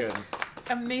applause. That Very was good.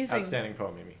 Amazing. Outstanding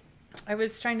poem, Mimi. I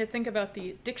was trying to think about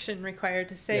the diction required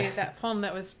to say that poem.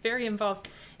 That was very involved.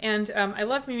 And I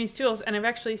love Mimi's tools, and I've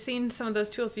actually seen some of those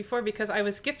tools before because I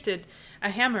was gifted a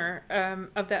hammer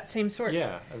of that same sort.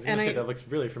 Yeah, I was going to say that looks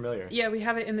really familiar. Yeah, we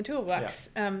have it in the toolbox.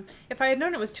 Yeah. If I had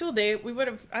known it was Tool Day,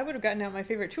 I would have gotten out my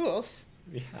favorite tools.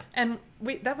 Yeah. And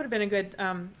that would have been a good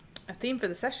a theme for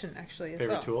the session, actually, as well.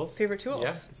 Favorite tools? Favorite tools.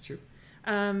 Yeah, that's true.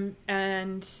 And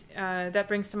that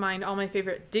brings to mind all my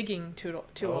favorite digging tools.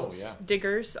 Oh, yeah.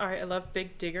 Diggers. I love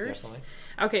big diggers. Definitely.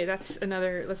 Okay, that's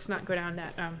another. Let's not go down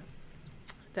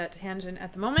that tangent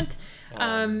at the moment.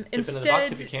 Instead, chip into the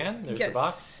box if you can. There's yes. the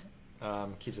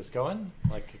box. Keeps us going.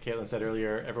 Like Caitlin said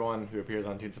earlier, everyone who appears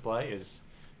on Tune Supply is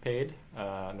paid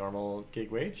normal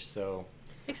gig wage. So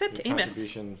except Amos.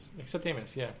 Contributions. Except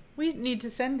Amos, yeah. We need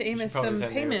to send Amos some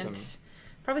payment.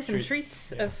 Probably some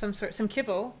treats of some sort, some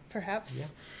kibble,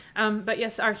 perhaps. Yeah. But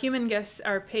yes, our human guests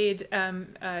are paid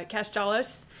cash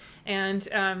dollars, and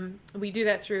we do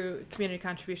that through community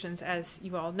contributions, as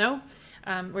you all know.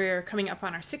 We're coming up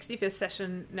on our 65th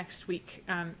session next week,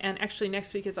 and actually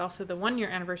next week is also the 1-year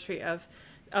anniversary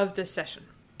of this session.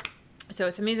 So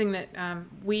it's amazing that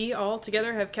we all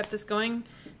together have kept this going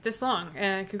this long.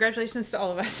 Congratulations to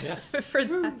all of us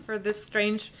for this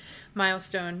strange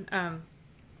milestone.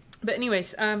 But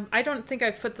anyways, I don't think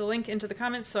I've put the link into the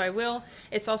comments, so I will.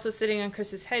 It's also sitting on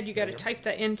Chris's head. You got to type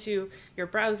that into your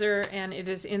browser, and it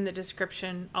is in the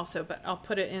description also, but I'll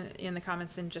put it in the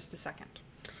comments in just a second.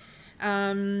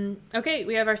 Okay,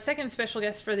 we have our second special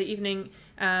guest for the evening.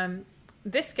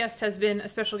 This guest has been a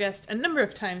special guest a number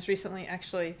of times recently,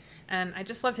 actually, and I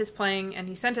just love his playing, and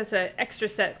he sent us an extra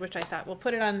set, which I thought, we'll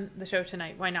put it on the show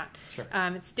tonight. Why not? Sure.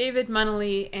 It's David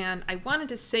Munnelly, and I wanted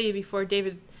to say before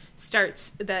David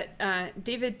starts that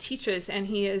David teaches, and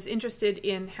he is interested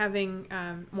in having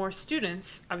more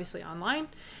students, obviously online.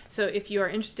 So if you are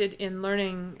interested in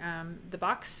learning the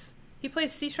box, he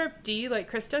plays C# D like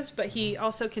Chris does, but he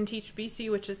also can teach BC,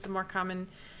 which is the more common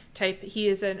type. He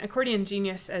is an accordion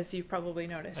genius, as you've probably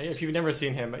noticed. If you've never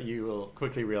seen him, you will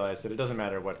quickly realize that it doesn't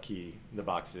matter what key the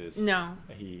box is. No.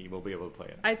 He will be able to play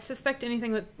it. I'd suspect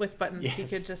anything with buttons, he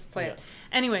could just play Yeah. it.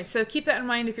 Anyway, so keep that in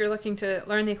mind if you're looking to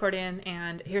learn the accordion,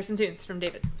 and here's some tunes from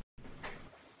David.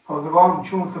 How's it going?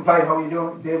 Tune Supply, how are you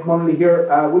doing? Dave Munnelly here.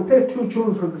 We'll play 2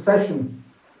 tunes for the session.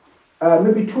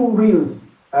 maybe 2 reels.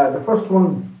 The first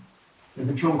one is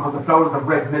a tune called The Flowers of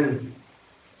Red Mill,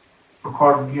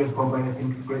 recorded years ago by, I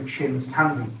think, the great Seamus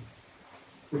Tandy.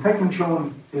 The second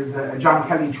tune is a John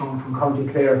Kelly tune from County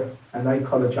Clare, and I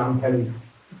call it John Kelly.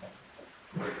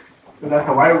 So that's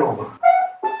how I roll.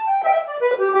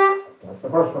 That's the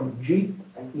first one, G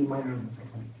and E minor in the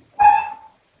second.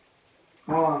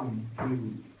 1,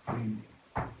 2, 3.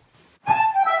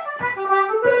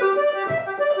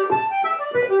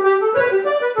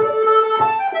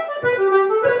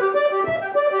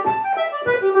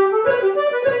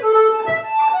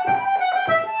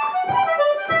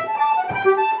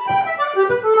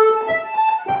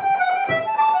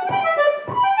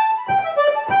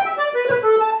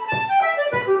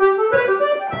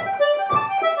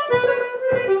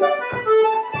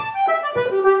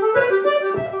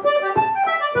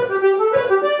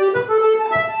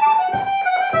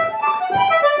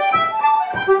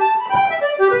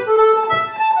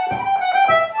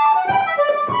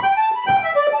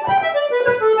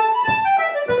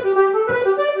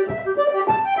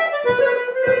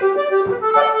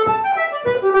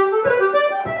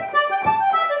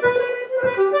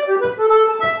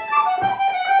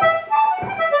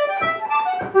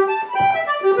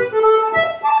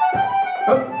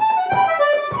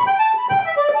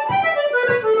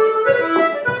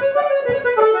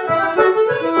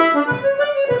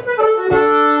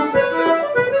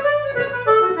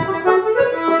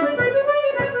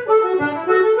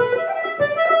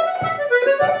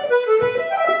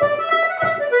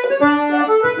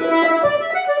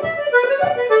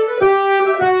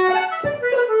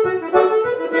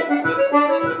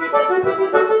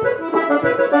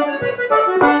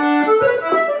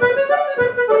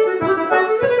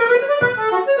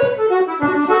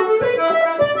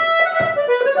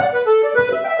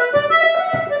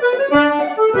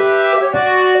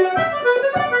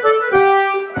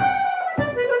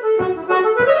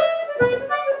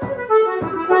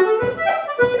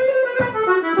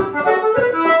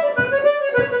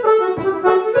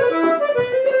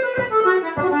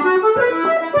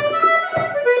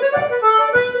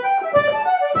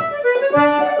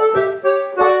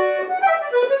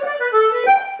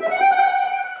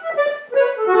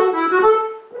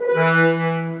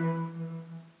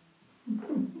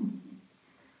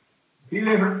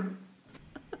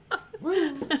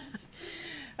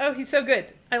 Oh, he's so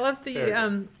good. I love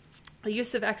the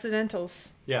use of accidentals.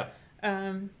 Yeah.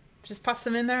 Just pops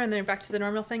them in there and they're back to the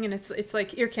normal thing, and it's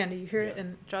like ear candy. You hear it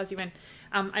and draws you in.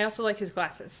 I also like his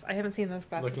glasses. I haven't seen those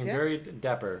glasses Looking yet. very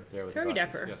dapper there with very the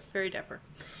glasses. Dapper. Yes. Very dapper.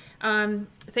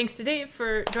 Thanks to Dave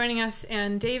for joining us,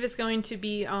 and Dave is going to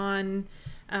be on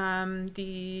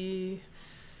the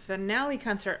finale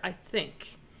concert, I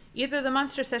think. Either the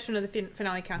Monster session or the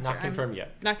finale concert. Not confirmed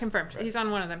yet. Not confirmed. Right. He's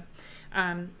on one of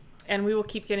them. And we will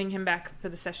keep getting him back for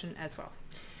the session as well.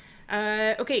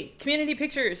 Okay, community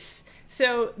pictures.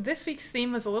 So this week's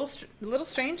theme was a little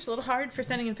strange, a little hard for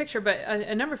sending in a picture, but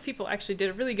a number of people actually did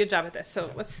a really good job at this.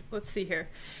 So let's see here.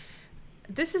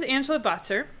 This is Angela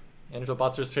Botzer. Angela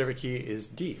Botzer's favorite key is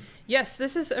D. Yes,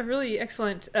 this is a really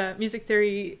excellent music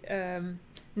theory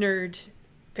nerd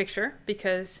picture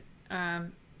because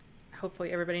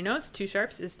hopefully everybody knows 2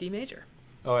 sharps is D major.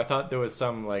 Oh, I thought there was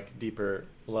some like deeper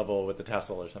level with the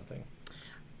tassel or something.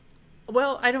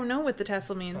 Well, I don't know what the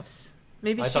tassel means.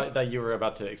 Maybe I thought that you were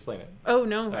about to explain it. Oh,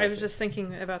 no. I was just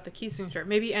thinking about the key signature.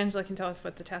 Maybe Angela can tell us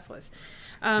what the tassel is.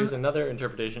 Here's another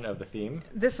interpretation of the theme.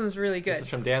 This one's really good. This is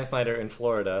from Dan Snyder in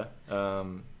Florida.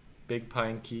 Big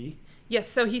Pine Key. Yes,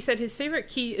 so he said his favorite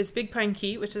key is Big Pine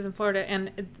Key, which is in Florida,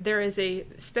 and there is a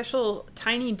special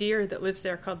tiny deer that lives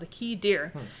there called the key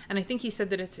deer. And I think he said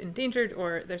that it's endangered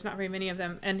or there's not very many of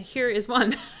them. And here is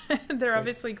one. They're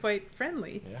obviously quite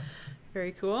friendly. Yeah.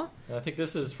 Very cool. I think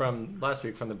this is from last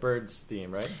week, from the birds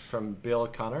theme, right? From Bill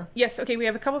Connor. Yes. Okay. We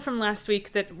have a couple from last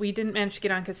week that we didn't manage to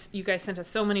get on because you guys sent us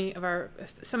so many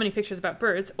pictures about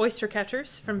birds. Oyster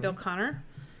catchers from Bill Connor.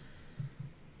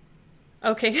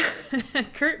 Okay.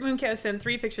 Kurt Mooncow sent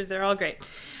 3 pictures. They're all great.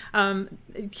 Can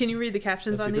you read the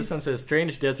captions on these? This one says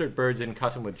strange desert birds in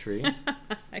cottonwood tree.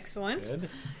 Excellent. Good.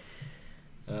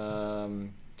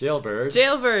 Jailbird.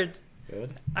 Jailbird.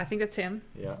 Good. I think that's him.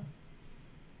 Yeah.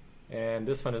 And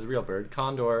this one is real bird.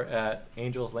 Condor at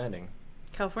Angel's Landing.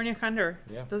 California condor.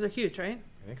 Yeah. Those are huge, right?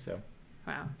 I think so.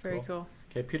 Wow. Very cool.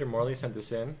 Okay, Peter Morley sent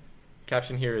this in.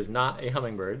 Caption here is not a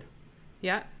hummingbird.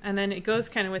 Yeah. And then it goes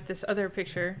kind of with this other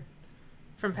picture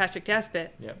from Patrick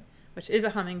Dasbit, which is a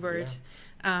hummingbird.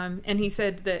 Yeah. And he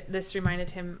said that this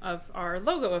reminded him of our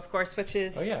logo, of course, which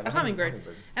is a hummingbird.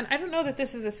 And I don't know that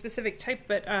this is a specific type,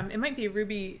 but it might be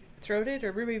ruby-throated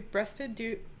or ruby-breasted.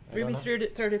 Ruby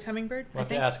Throated Hummingbird. We'll have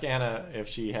to ask Anna if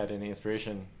she had any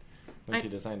inspiration when she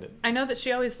designed it. I know that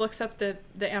she always looks up the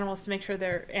animals to make sure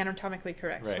they're anatomically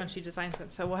correct when she designs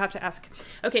them. So we'll have to ask.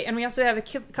 Okay, and we also have a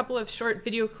couple of short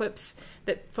video clips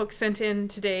that folks sent in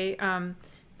today.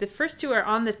 The first two are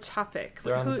on the topic.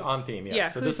 They're on theme, yeah.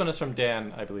 So this one is from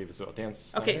Dan, I believe, as well. Dan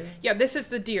Snyder. Okay, yeah, this is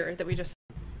the deer that we just...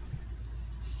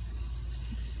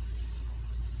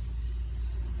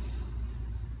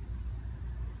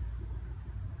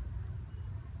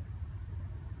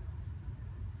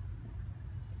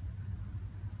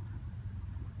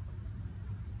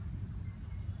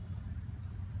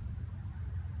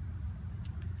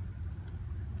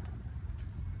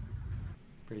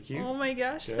 Pretty cute. Oh my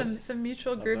gosh, some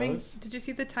mutual grooming. Did you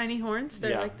see the tiny horns?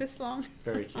 They're like this long.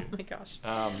 Very cute. Oh my gosh.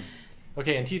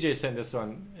 Okay, and TJ sent this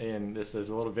one in. This is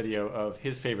a little video of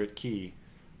his favorite key,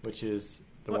 which is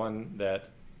the one that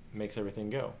makes everything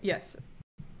go. Yes.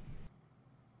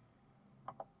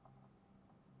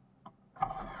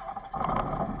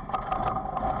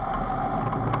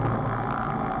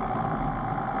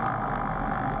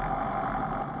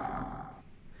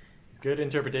 Good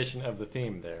interpretation of the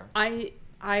theme there.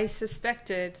 I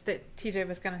suspected that TJ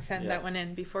was going to send that one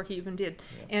in before he even did.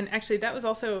 Yeah. And actually that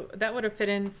would have fit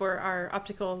in for our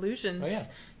optical illusions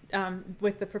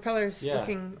with the propellers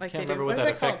looking like they do. I can't remember what that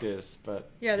effect is,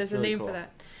 but there's a name for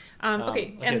that.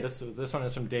 Okay, and this one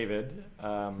is from David.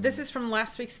 This is from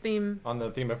last week's theme. On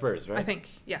the theme of birds, right? I think,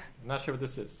 yeah. I'm not sure what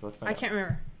this is, so let's find out. I can't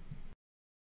remember.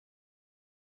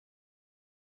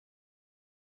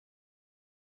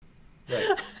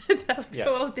 Right. That looks a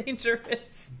little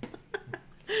dangerous.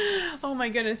 Oh my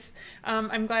goodness.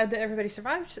 I'm glad that everybody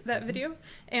survived that video.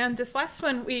 And this last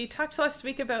one, we talked last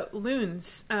week about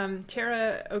loons.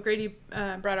 Tara O'Grady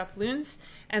brought up loons,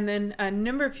 and then a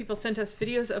number of people sent us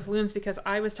videos of loons because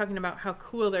I was talking about how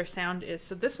cool their sound is.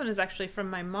 So this one is actually from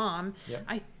my mom. Yep.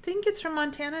 I think it's from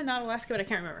Montana, not Alaska, but I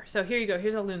can't remember. So here you go.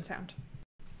 Here's a loon sound.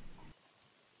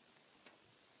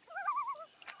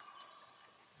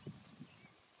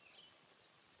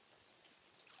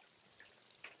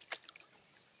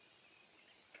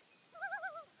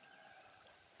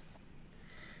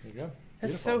 There you go.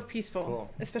 That's so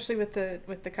peaceful, especially with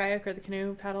the kayak or the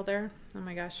canoe paddle there. Oh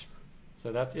my gosh.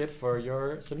 So that's it for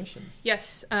your submissions.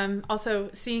 Yes.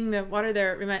 Also, seeing the water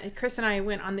there, Chris and I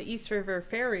went on the East River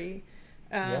Ferry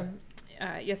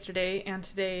yesterday and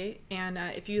today. And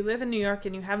if you live in New York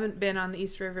and you haven't been on the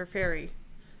East River Ferry,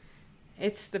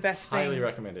 it's the best thing. Highly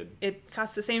recommended. It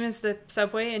costs the same as the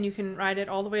subway, and you can ride it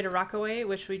all the way to Rockaway,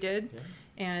 which we did. Yeah.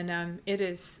 And it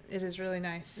is really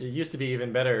nice. It used to be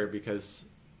even better because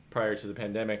prior to the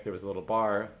pandemic, there was a little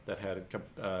bar that had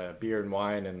beer and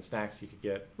wine and snacks you could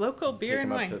get. Local beer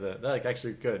and wine. They're like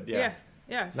actually good, yeah.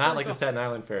 Yeah. Not really like the Staten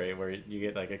Island Ferry where you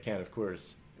get like a can of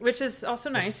Coors. Which is also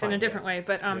nice in a different way,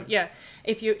 but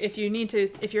if you're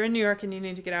in New York and you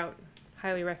need to get out,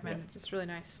 highly recommend it. It's really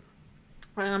nice.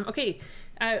 Okay,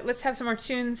 let's have some more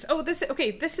tunes. Oh, this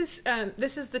is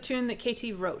the tune that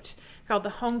KT wrote called "The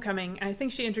Homecoming," and I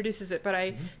think she introduces it. But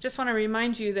I just want to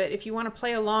remind you that if you want to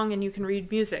play along and you can read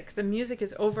music, the music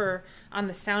is over on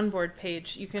the soundboard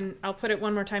page. I'll put it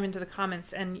one more time into the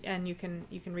comments, and you can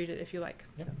read it if you like.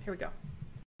 Yep. Here we go.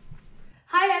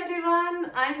 Hi everyone,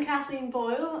 I'm Kathleen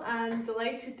Boyle and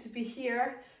delighted to be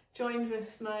here, joined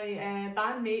with my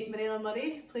bandmate Mirella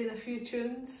Murray, playing a few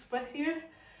tunes with you.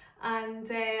 And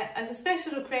as a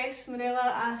special request, Mirella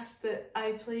asked that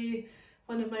I play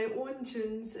one of my own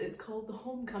tunes. It's called The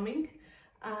Homecoming,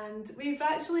 and we've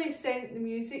actually sent the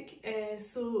music,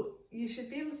 so you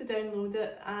should be able to download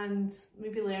it and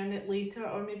maybe learn it later,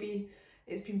 or maybe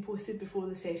it's been posted before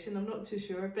the session, I'm not too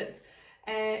sure, but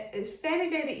it's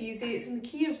very, very easy. It's in the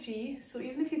key of G, so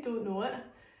even if you don't know it,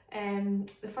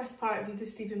 the first part, if you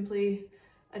just even play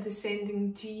a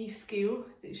descending G scale,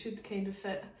 it should kind of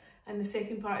fit. And the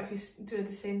second part, if you do a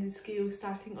descending scale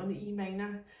starting on the E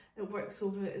minor, it works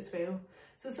over it as well.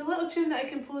 So it's a little tune that I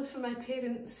composed for my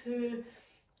parents who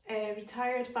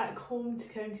retired back home to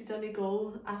County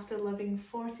Donegal after living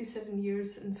 47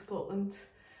 years in Scotland,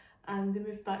 and they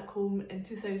moved back home in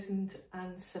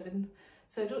 2007.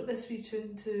 So I wrote this wee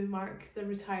tune to mark their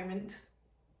retirement,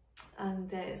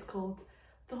 and it's called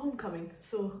The Homecoming.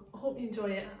 So I hope you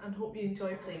enjoy it and hope you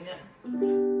enjoy playing it.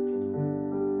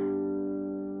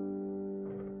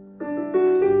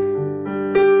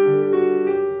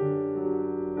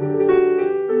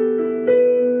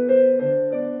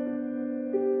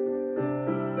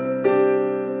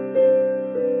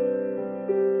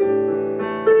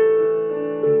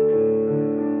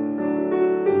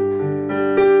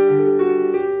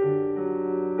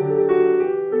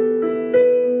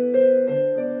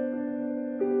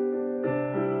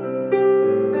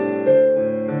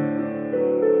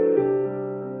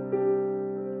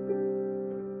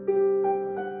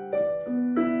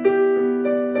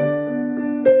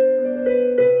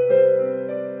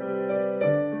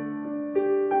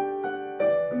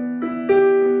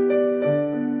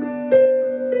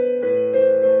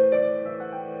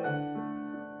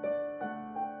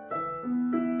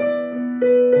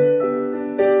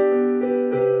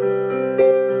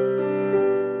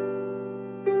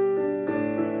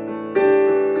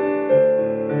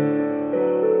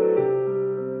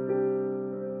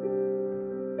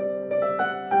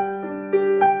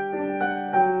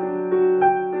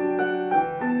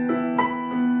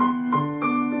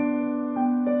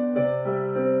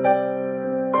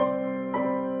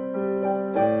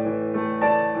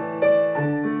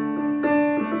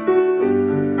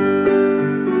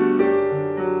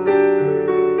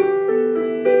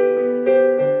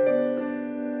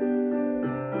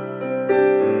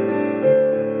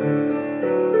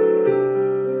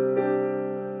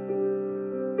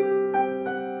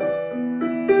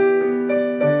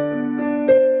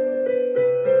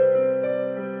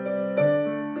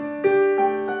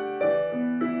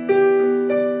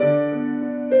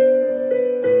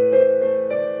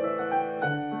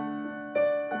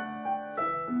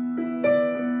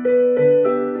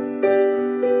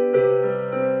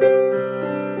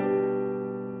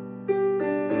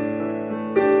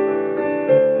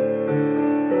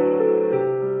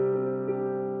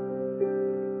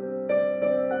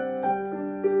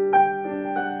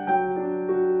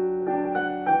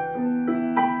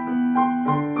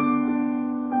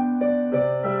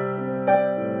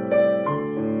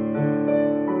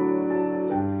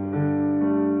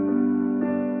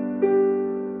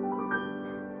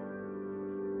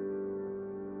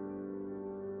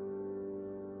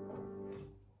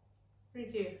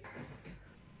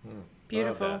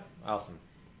 Beautiful. Awesome.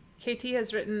 KT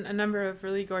has written a number of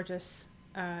really gorgeous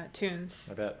tunes.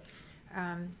 I bet.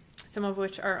 Some of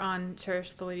which are on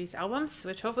Cherish the Ladies albums,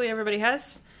 which hopefully everybody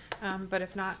has. But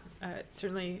if not,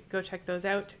 certainly go check those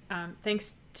out.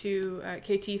 Thanks to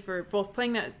KT for both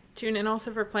playing that tune and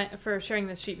also for sharing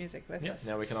this sheet music with us.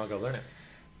 Now we can all go learn it.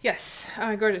 Yes,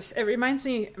 gorgeous. It reminds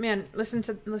me, man, listening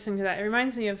to that. It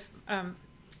reminds me of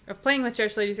playing with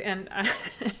Cherish Ladies, and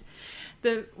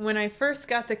when I first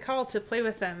got the call to play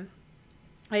with them,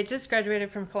 I had just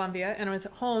graduated from Columbia and I was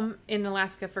home in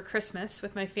Alaska for Christmas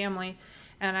with my family,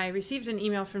 and I received an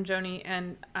email from Joni,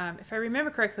 and if I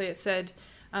remember correctly, it said,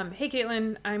 "Hey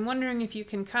Caitlin, I'm wondering if you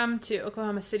can come to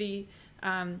Oklahoma City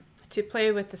to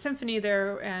play with the symphony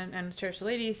there and Cherish the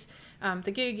Ladies.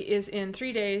 The gig is in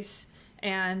 3 days,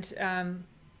 and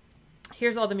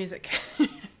here's all the music."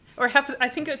 Or I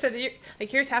think it said, like,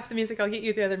 here's half the music, I'll get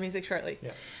you the other music shortly.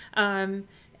 Yeah.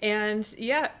 And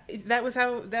yeah, that was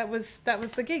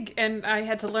the gig, and I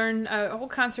had to learn a whole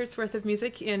concert's worth of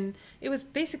music it was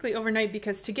basically overnight,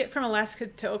 because to get from Alaska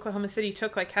to Oklahoma City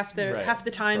took like half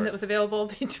the time that was available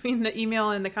between the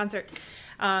email and the concert.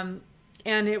 And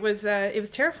it was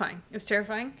terrifying. It was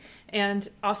terrifying and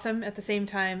awesome at the same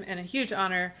time, and a huge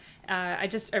honor. I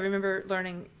remember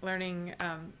learning.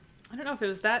 I don't know if it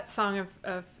was that song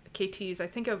of KT's. I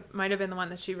think it might have been the one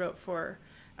that she wrote for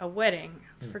a wedding.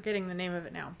 Forgetting the name of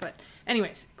it now. But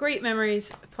anyways, great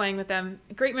memories playing with them.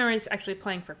 Great memories actually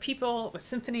playing for people with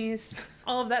symphonies.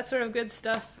 All of that sort of good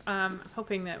stuff.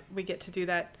 Hoping that we get to do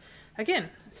that again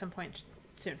at some point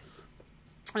soon.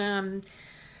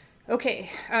 Okay.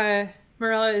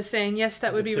 Mirella is saying, yes,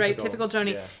 that would be right. Typical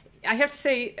Joni. Yeah. I have to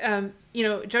say,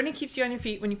 Joni keeps you on your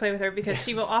feet when you play with her, because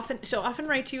she'll often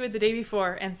write to you the day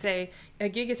before and say, a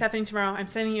gig is happening tomorrow, I'm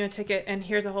sending you a ticket, and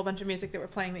here's a whole bunch of music that we're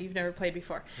playing that you've never played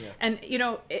before. Yeah. And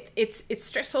it's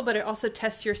stressful, but it also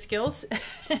tests your skills.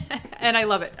 And I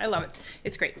love it.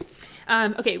 It's great.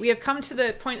 Okay, we have come to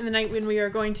the point in the night when we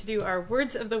are going to do our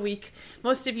words of the week.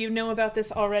 Most of you know about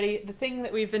this already. The thing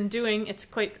that we've been doing, it's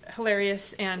quite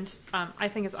hilarious, and I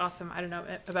think it's awesome. I don't know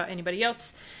about anybody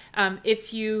else.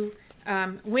 If you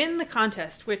win the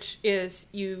contest, which is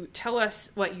you tell us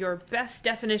what your best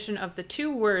definition of the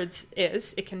two words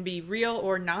is. It can be real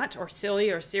or not, or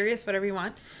silly or serious, whatever you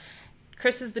want.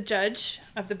 Chris is the judge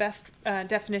of the best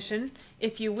definition.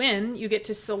 If you win, you get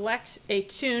to select a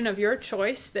tune of your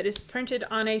choice that is printed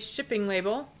on a shipping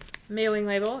label, mailing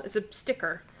label. It's a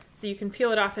sticker, so you can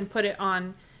peel it off and put it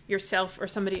on yourself or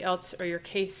somebody else or your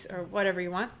case or whatever you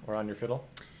want. Or on your fiddle.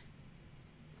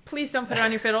 Please don't put it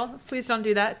on your fiddle. Please don't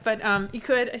do that. But you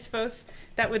could, I suppose.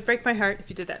 That would break my heart if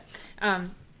you did that.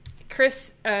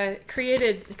 Chris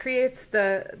creates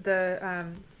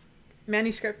the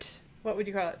manuscript. What would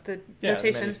you call it? The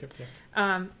notation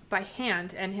by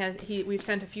hand, and we've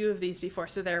sent a few of these before,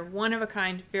 so they're one of a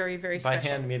kind, very, very special. By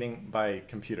hand meaning by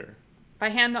computer. By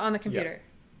hand on the computer. Yep.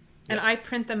 And yes. I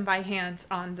print them by hand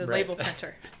on the label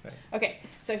printer. Right. Okay,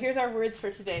 so here's our words for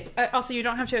today. Also, you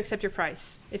don't have to accept your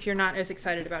prize if you're not as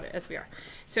excited about it as we are.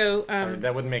 So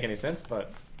that wouldn't make any sense,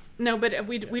 but no, but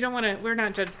we don't want to. We're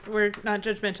not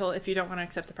judgmental if you don't want to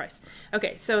accept the prize.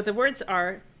 Okay, so the words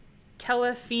are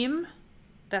telepheme,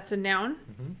 that's a noun,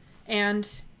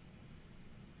 and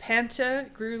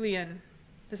pantagruelian.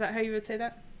 Is that how you would say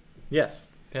that? Yes,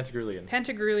 pantagruelian.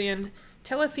 Pantagruelian.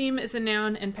 Telepheme is a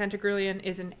noun and pantagruelian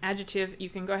is an adjective. You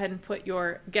can go ahead and put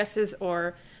your guesses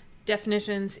or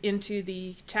definitions into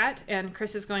the chat, and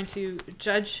Chris is going to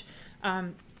judge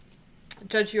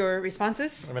your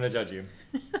responses. I'm going to judge you.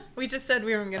 We just said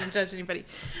we weren't going to judge anybody.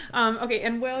 Okay,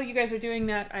 and while you guys are doing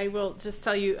that, I will just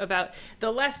tell you about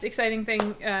the last exciting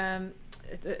thing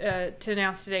to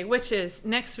announce today, which is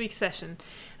next week's session.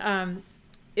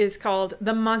 Is called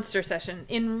the Monster Session.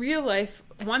 In real life,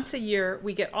 once a year,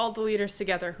 we get all the leaders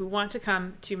together who want to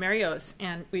come to Mario's,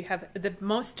 and we have the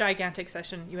most gigantic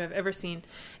session you have ever seen.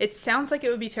 It sounds like it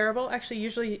would be terrible. Actually,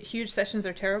 usually huge sessions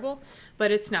are terrible, but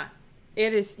it's not.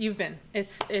 It is. You've been.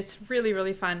 It's really,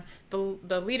 really fun.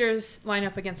 The leaders line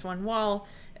up against one wall.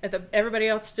 Everybody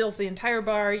else fills the entire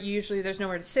bar. Usually there's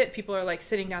nowhere to sit. People are like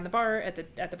sitting down the bar at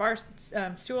the bar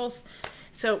stools.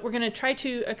 So we're going to try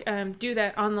to do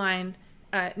that online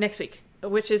next week,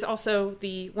 which is also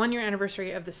the 1 year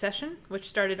anniversary of the session, which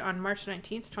started on March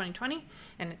 19th, 2020,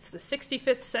 and it's the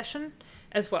 65th session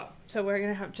as well. So we're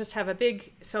going to just have a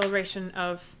big celebration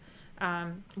of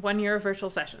 1 year of virtual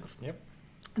sessions. Yep.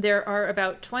 There are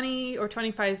about 20 or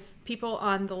 25 people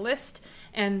on the list,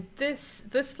 and this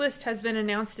list has been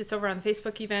announced. It's over on the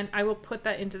Facebook event. I will put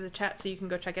that into the chat so you can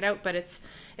go check it out, but it's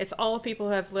all people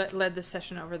who have led this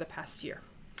session over the past year.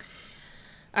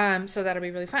 So that'll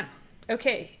be really fun.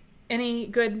 Okay, Any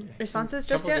good responses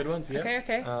just yet? Couple good ones, yeah.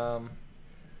 Okay.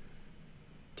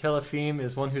 Telepheme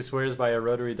is one who swears by a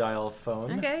rotary dial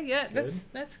phone. Okay, yeah,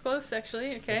 that's close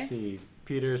actually. Okay. Let's see.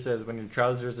 Peter says when your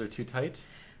trousers are too tight.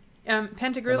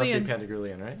 Pantagruelian. It must be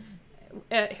Pantagruelian, right?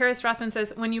 Harris Rothman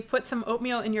says when you put some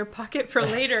oatmeal in your pocket for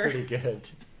later. That's pretty good.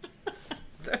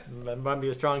 That might be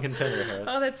a strong contender, Harris.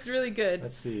 Oh, that's really good.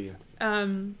 Let's see.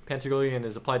 Pantagruelian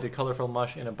is applied to colorful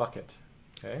mush in a bucket.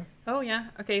 Okay. Oh, yeah.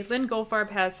 Okay. Lynn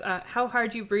Goldfarb has how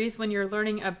hard you breathe when you're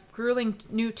learning a grueling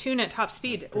new tune at top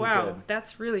speed. Wow, good.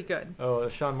 That's really good. Oh,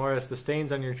 Sean Morris, the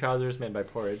stains on your trousers made by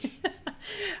porridge.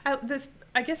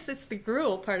 I guess it's the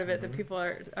gruel part of it that people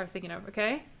are thinking of.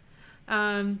 Okay.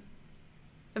 A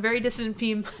very dissonant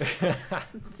theme.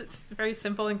 It's very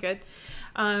simple and good.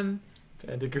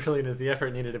 Pantagruelian is the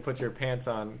effort needed to put your pants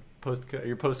on,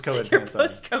 your post-COVID pants on. Your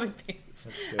post-COVID pants.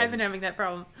 I've been having that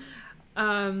problem.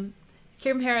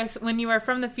 Kim Harris, when you are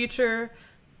from the future,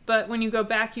 but when you go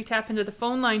back, you tap into the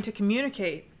phone line to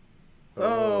communicate.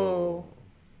 Oh.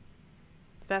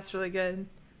 That's really good.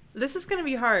 This is going to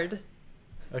be hard.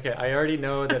 Okay, I already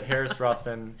know that Harris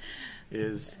Rothman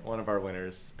is one of our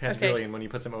winners. Pantagruelian, when you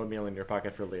put some oatmeal in your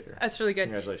pocket for later. That's really good.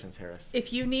 Congratulations, Harris.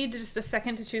 If you need just a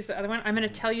second to choose the other one, I'm going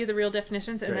to tell you the real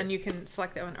definitions, and then you can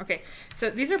select that one. Okay, so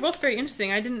these are both very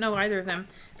interesting. I didn't know either of them.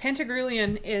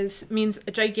 Pantagruelian means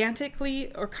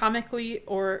gigantically or comically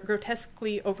or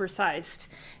grotesquely oversized.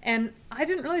 And I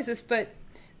didn't realize this, but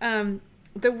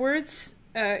the words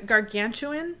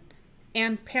gargantuan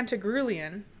and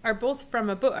Pantagruelian are both from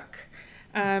a book.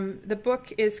 The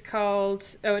book is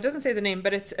called, it doesn't say the name,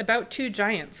 but it's about two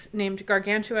giants named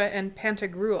Gargantua and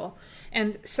Pantagruel.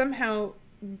 And somehow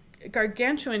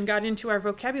Gargantuan got into our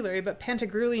vocabulary, but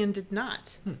Pantagruelian did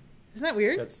not. Isn't that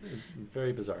weird? That's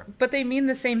very bizarre. But they mean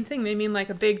the same thing. They mean like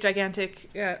a big, gigantic,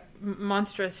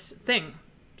 monstrous thing.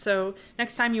 So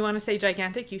next time you want to say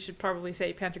gigantic, you should probably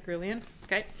say Pantagruelian.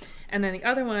 Okay. And then the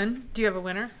other one, do you have a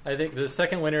winner? I think the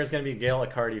second winner is going to be Gail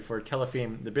Accardi for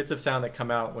Telepheme, the bits of sound that come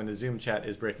out when the Zoom chat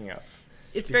is breaking up.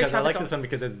 It's very topical. I like this one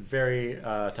because it's very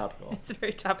topical. It's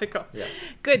very topical. Yeah.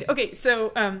 Good. Okay,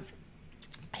 so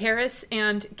Harris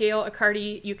and Gail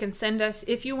Accardi, you can send us,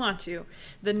 if you want to,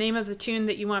 the name of the tune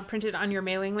that you want printed on your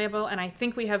mailing label. And I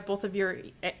think we have both of your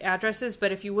addresses,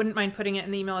 but if you wouldn't mind putting it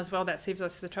in the email as well, that saves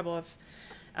us the trouble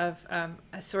of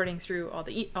sorting through all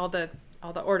the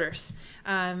orders.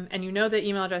 And you know the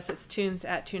email address, it's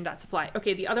tunes@tune.supply.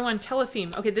 Okay, the other one,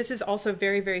 telepheme. Okay, this is also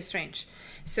very, very strange.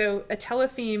 So a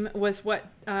telepheme was what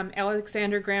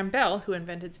Alexander Graham Bell, who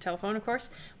invented the telephone, of course,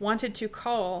 wanted to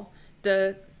call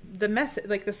the message,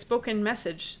 like the spoken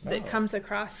message that comes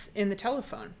across in the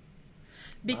telephone.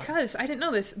 Because, I didn't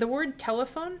know this, the word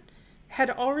telephone had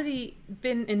already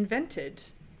been invented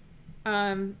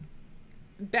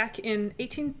back in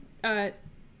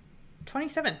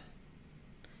 1827.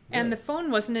 And the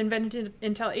phone wasn't invented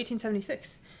until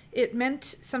 1876. It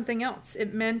meant something else.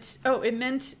 It meant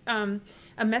a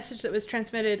message that was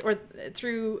transmitted or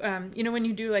through, when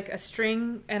you do like a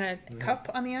string and a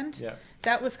cup on the end? Yeah.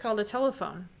 That was called a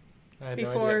telephone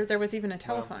before there was even a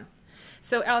telephone. Wow.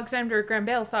 So Alexander Graham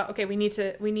Bell thought, okay, we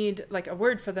need like a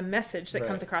word for the message that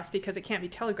comes across because it can't be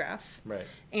telegraph. Right.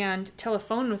 And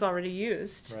telephone was already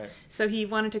used. Right. So he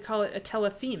wanted to call it a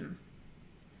telepheme,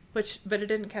 but it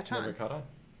didn't catch on. Never caught on.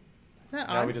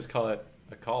 Now we just call it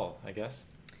a call, I guess.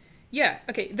 Yeah,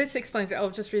 okay, this explains it. I'll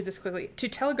just read this quickly. To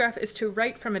telegraph is to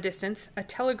write from a distance. A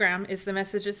telegram is the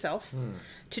message itself.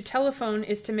 To telephone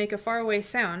is to make a faraway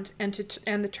sound, and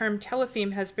the term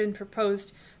telepheme has been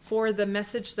proposed for the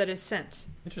message that is sent.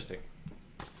 Interesting.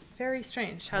 Very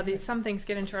strange how some things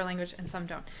get into our language and some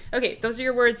don't. Okay, those are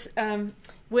your words.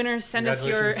 Winners, send us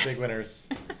your... big winners.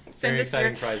 Very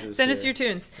exciting prizes. Send us your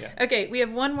tunes. Yeah. Okay, we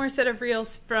have one more set of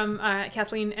reels from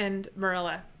Kathleen and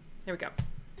Mirella. Here we go.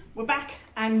 We're back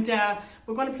and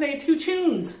we're going to play two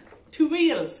tunes, two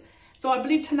reels. So I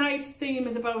believe tonight's theme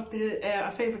is about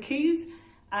our favourite keys,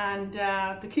 and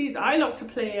the keys I love to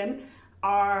play in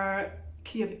are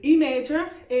key of E major,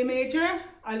 A major,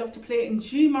 I love to play in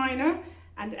G minor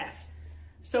and F.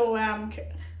 So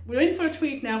we're in for a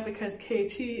treat now because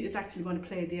KT is actually going to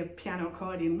play the piano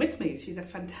accordion with me. She's a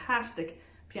fantastic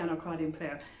piano accordion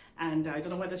player. And I don't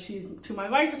know whether she's to my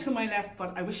right or to my left,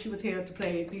 but I wish she was here to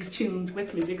play these tunes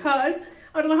with me because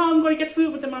I don't know how I'm going to get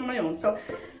through with them on my own. So,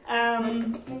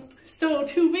 so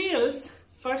two reels.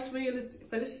 First reel is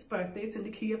Phyllis's birthday. It's in the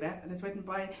key of F and it's written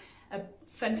by a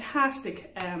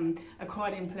fantastic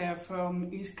accordion player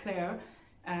from East Clare,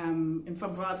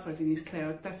 from Bradford in East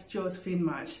Clare. That's Josephine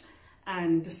Marsh.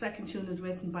 And the second tune is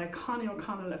written by Connie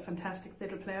O'Connell, a fantastic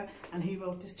fiddle player, and he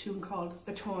wrote this tune called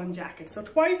The Torn Jacket. So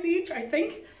twice each, I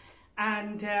think.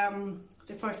 And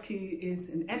The first key is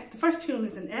in F. The first tune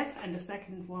is in F, and the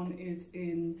second one is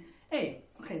in A.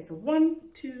 Okay, so 1,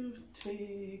 2,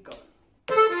 3, go.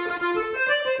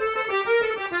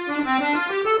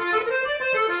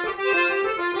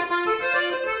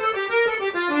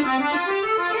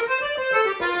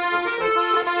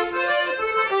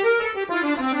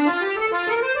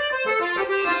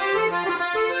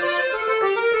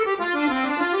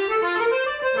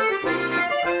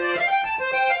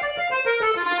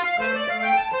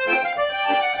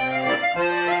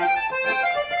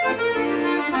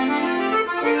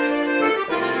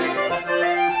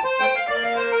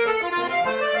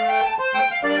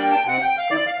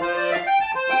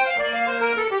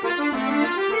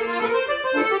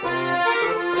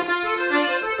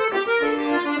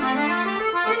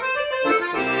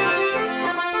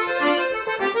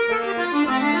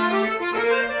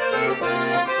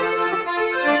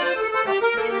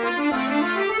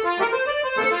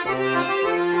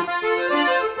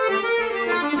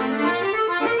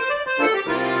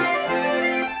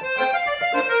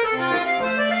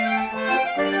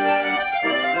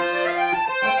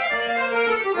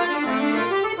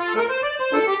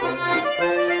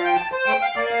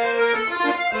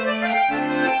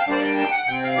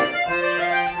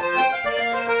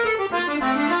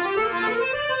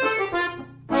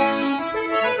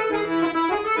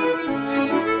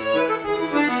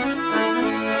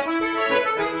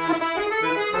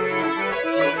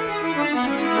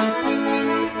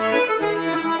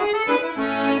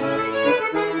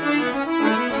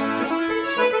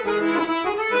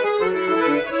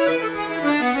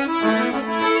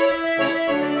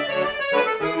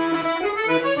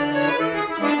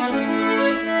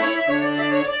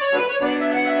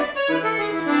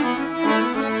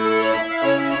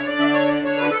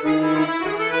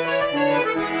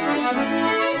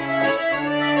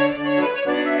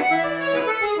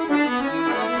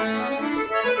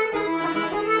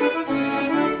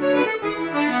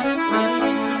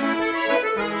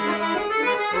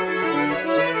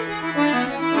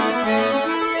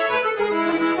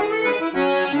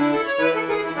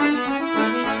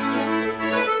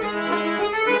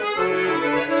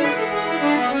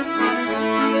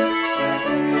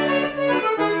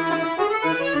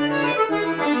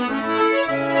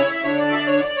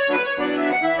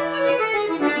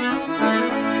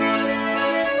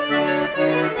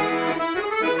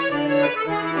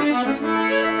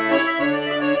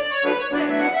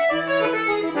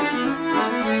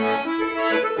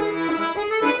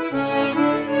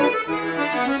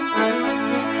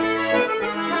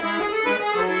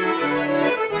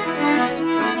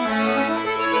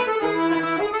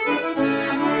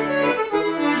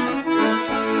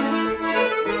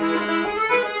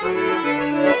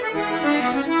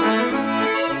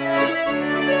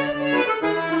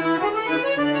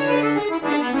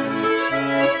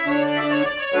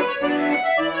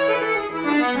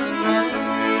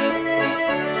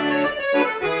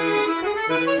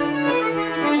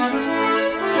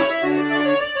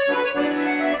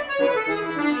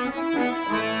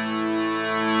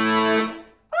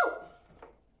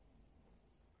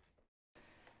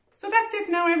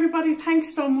 everybody,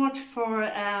 thanks so much for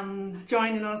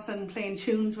joining us and playing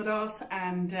tunes with us,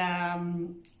 and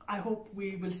I hope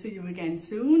we will see you again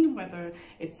soon, whether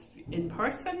it's in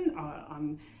person or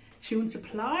on Tune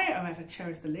Supply or at a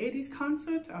Cherish the Ladies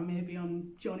concert or maybe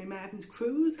on Joni Madden's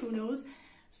cruise, who knows.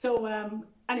 So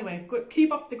anyway,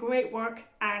 keep up the great work,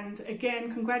 and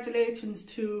again congratulations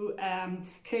to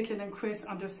Caitlin and Chris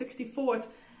on their 64th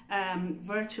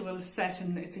virtual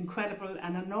session. It's incredible,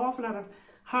 and an awful lot of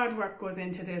hard work goes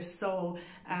into this, so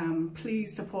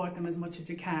please support them as much as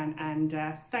you can, and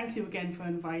thank you again for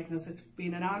inviting us. It's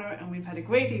been an honour and we've had a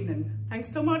great evening.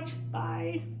 Thanks so much.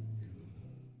 Bye.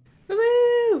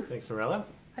 Woo! Thanks, Mirella.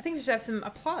 I think we should have some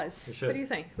applause. We should. What do you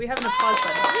think? We have an applause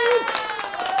button.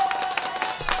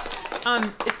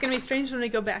 It's going to be strange when we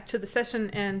go back to the session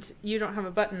and you don't have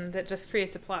a button that just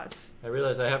creates applause. I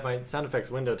realize I have my sound effects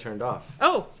window turned off.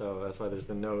 Oh! So that's why there's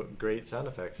been no great sound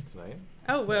effects tonight.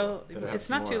 Oh, well, it's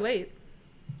not too late.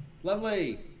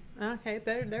 Lovely. Okay,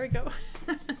 there we go.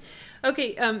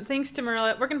 Okay, thanks to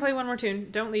Mirella. We're going to play one more tune.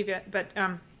 Don't leave yet. But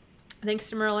thanks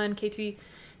to Mirella and Katie.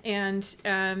 And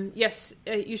yes,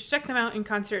 you should check them out in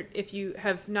concert if you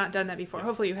have not done that before. Yes.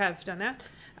 Hopefully you have done that.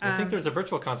 I think there's a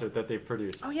virtual concert that they've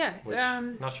produced. Oh yeah. Which,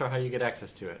 not sure how you get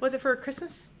access to it. Was it for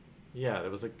Christmas? Yeah, it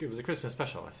was a Christmas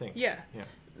special, I think. Yeah. Yeah.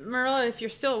 Mirella, if you're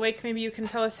still awake, maybe you can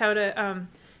tell us how to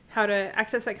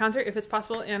access that concert if it's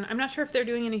possible. And I'm not sure if they're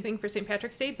doing anything for St.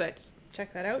 Patrick's Day, but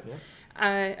check that out. Yeah.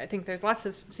 I think there's lots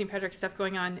of St. Patrick's stuff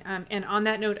going on. And on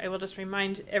that note, I will just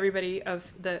remind everybody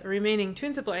of the remaining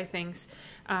Tune Supply things.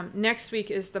 Next week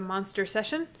is the Monster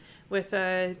Session with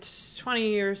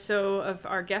 20 or so of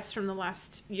our guests from the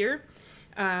last year.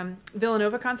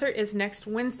 Villanova concert is next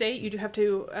Wednesday. You do have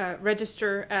to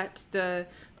register at the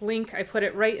link. I put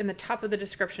it right in the top of the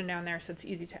description down there, so it's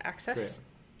easy to access.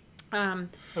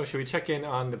 Should we check in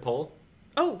on the poll?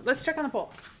 Oh, let's check on the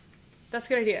poll. That's a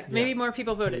good idea. Yeah. Maybe more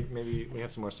people voted. See, maybe we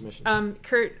have some more submissions.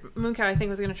 Kurt Munka, I think,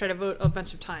 was going to try to vote a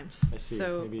bunch of times. I see.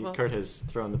 So, maybe Kurt has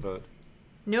thrown the vote.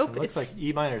 Nope. It looks like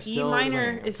E minor is still winning. E minor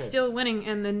winning. is still winning,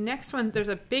 and the next one, there's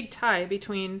a big tie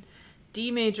between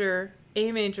D major,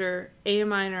 A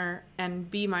minor,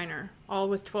 and B minor, all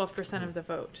with 12% of the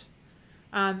vote.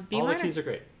 B all minor, the keys are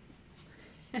great.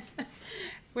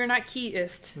 We're not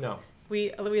keyist. No.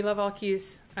 We love all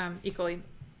keys equally.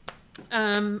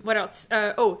 What else?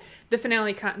 The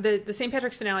finale, the St.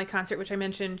 Patrick's finale concert, which I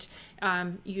mentioned.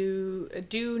 You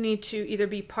do need to either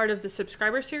be part of the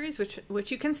subscriber series,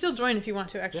 which you can still join if you want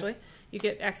to. Actually, you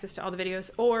get access to all the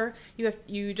videos, or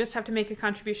you just have to make a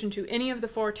contribution to any of the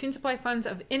 4 Tune Supply funds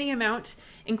of any amount,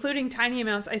 including tiny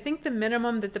amounts. I think the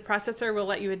minimum that the processor will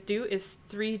let you do is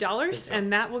 $3,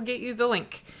 and that will get you the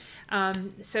link.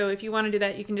 So if you want to do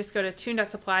that, you can just go to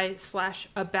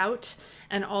tune.supply/about,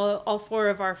 and all 4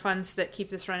 of our funds that keep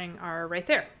this running are right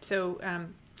there. So,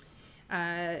 and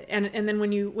then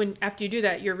when after you do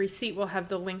that, your receipt will have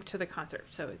the link to the concert.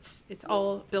 So it's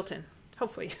all built in.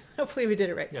 Hopefully we did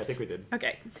it right. Yeah, I think we did.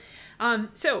 Okay.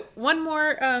 So one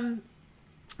more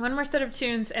set of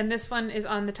tunes, and this one is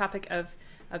on the topic of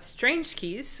strange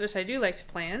keys, which I do like to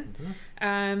play in.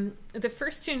 Mm-hmm. The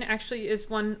first tune actually is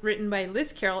one written by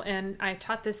Liz Carroll, and I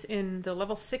taught this in the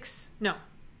level 4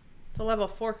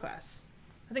 class.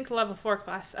 I think the level 4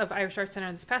 class of Irish Arts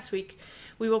Center this past week.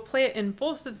 We will play it in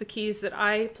both of the keys that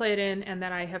I play it in and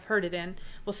that I have heard it in.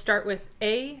 We'll start with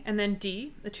A and then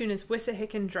D. The tune is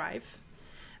Wissahickon Drive.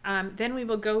 Then we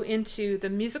will go into the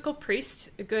Musical Priest,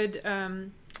 a good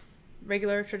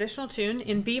regular traditional tune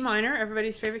in B minor,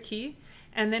 everybody's favorite key.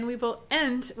 And then we will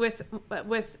end with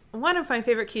one of my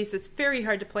favorite keys that's very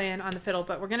hard to play in on the fiddle,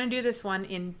 but we're going to do this one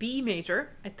in B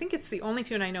major. I think it's the only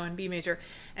tune I know in B major.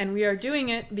 And we are doing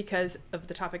it because of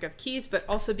the topic of keys, but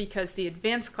also because the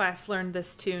advanced class learned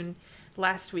this tune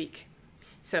last week.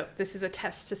 So this is a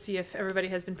test to see if everybody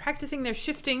has been practicing their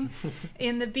shifting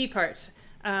in the B part.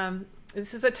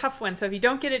 This is a tough one, so if you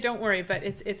don't get it, don't worry, but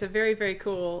it's a very, very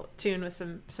cool tune with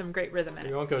some great rhythm in it.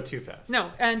 We won't go too fast.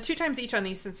 No, and 2 times each on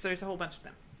these since there's a whole bunch of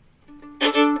them.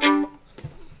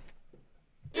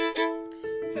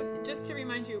 So just to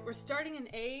remind you, we're starting in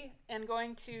A and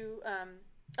going to,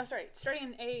 starting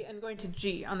in A and going to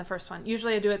G on the first one.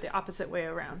 Usually I do it the opposite way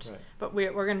around, right. But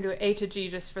we're going to do A to G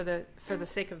just for the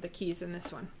sake of the keys in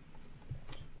this one.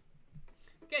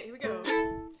 Okay, here we go.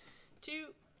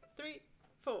 2, 3,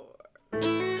 4.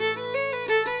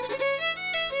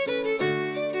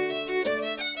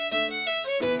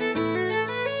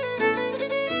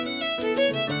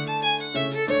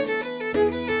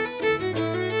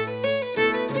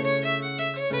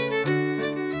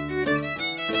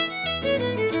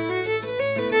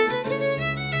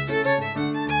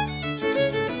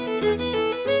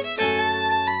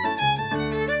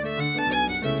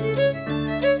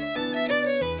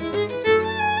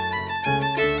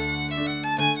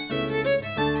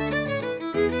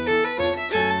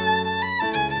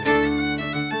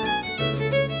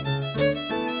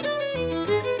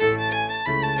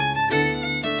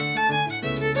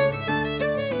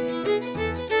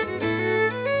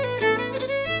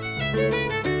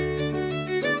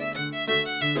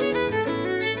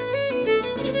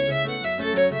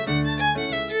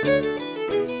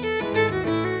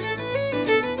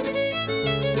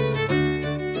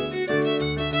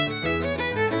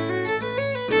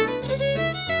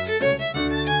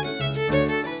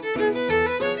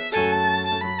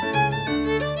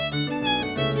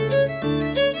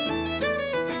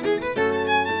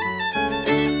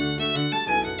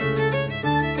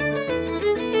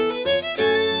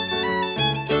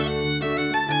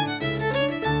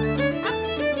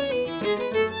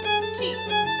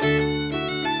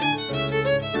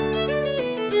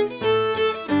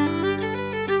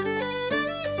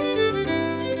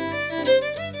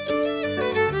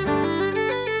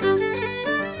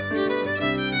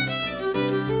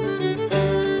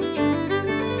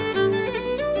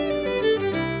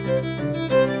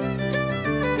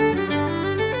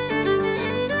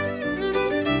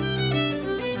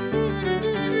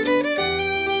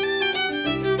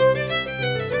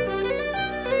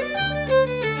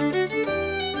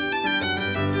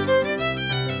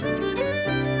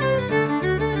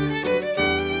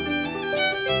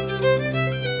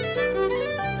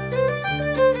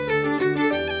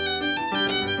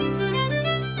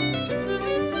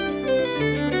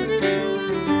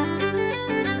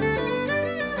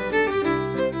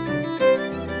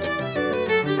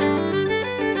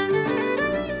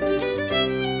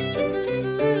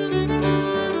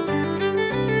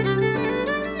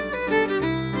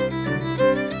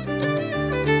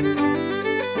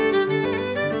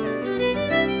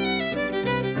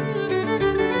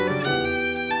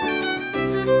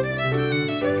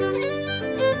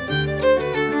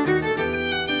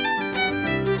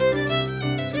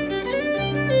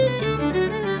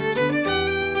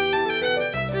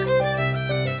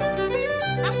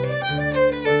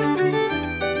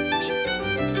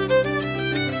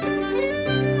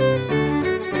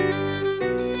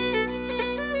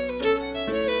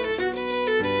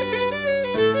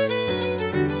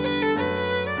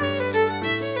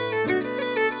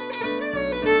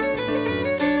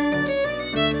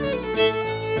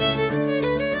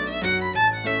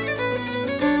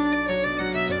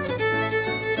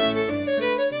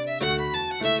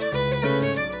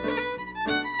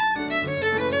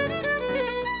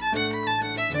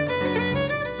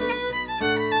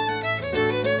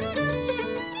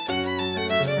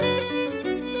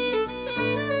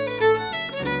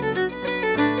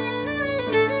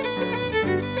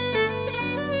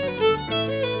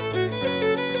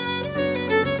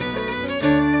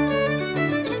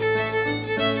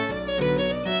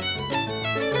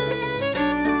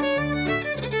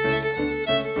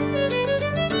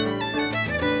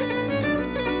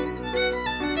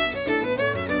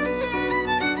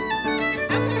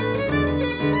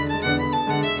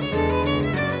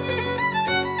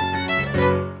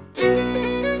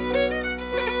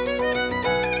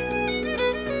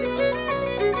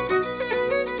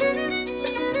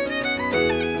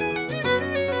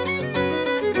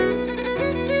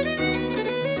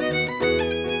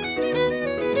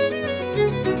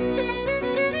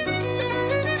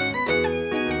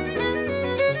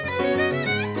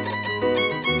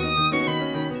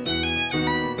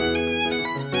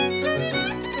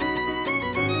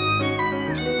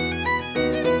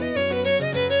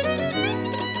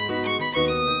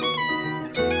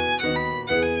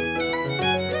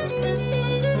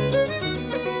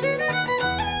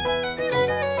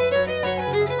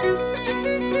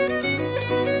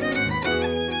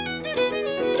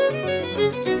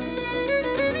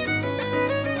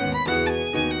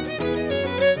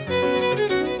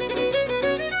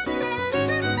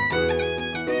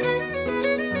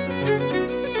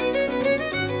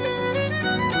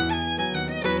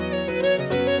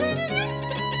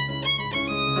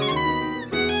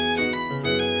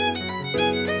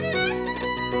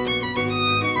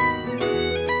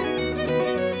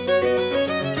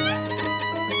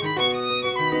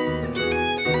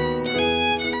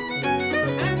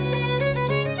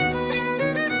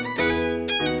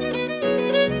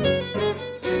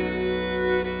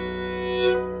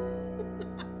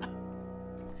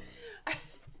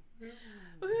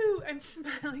 I'm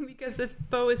smiling because this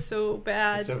bow is so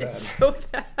bad. It's so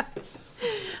bad. It's so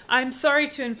bad. I'm sorry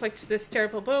to inflict this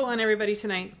terrible bow on everybody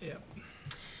tonight. Yeah.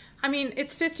 I mean,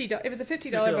 it's $50. It was a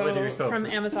 $50 bow from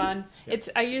Amazon. Yeah.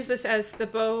 I use this as the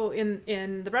bow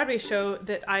in the Broadway show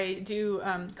that I do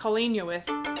Colenia with,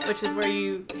 which is where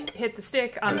you hit the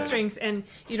stick on the strings, and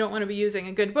you don't want to be using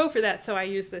a good bow for that. So I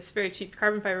use this very cheap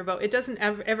carbon fiber bow. It doesn't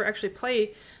ever actually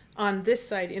play on this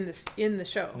side in the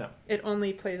show. No. It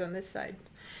only plays on this side.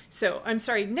 So I'm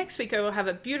sorry. Next week I will have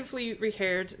a beautifully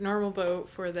rehaired normal bow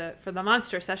for the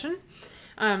monster session.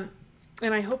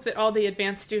 And I hope that all the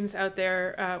advanced students out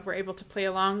there were able to play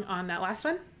along on that last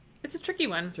one. It's a tricky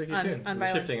one. Tricky tune.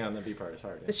 The shifting on the B part is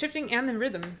hard. Yeah. The shifting and the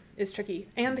rhythm is tricky.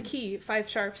 And the key, 5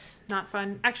 sharps, not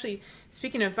fun. Actually,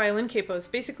 speaking of violin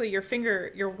capos, basically your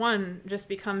finger, your 1 just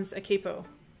becomes a capo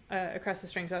across the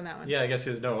strings on that one. Yeah, I guess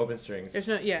there's no open strings. There's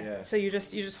no, yeah. So you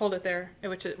just hold it there,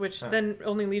 which then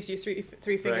only leaves you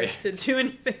three fingers to do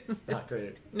anything. It's not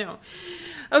great. No.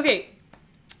 Okay.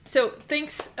 So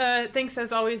thanks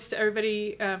as always to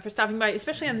everybody for stopping by,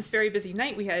 especially on this very busy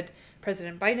night. We had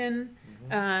President Biden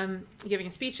giving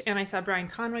a speech, and I saw Brian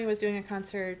Conway was doing a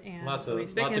concert, and lots of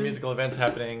musical events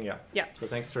happening. Yeah. So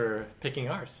thanks for picking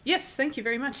ours. Yes, thank you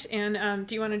very much. And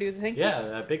do you want to do the thank yous?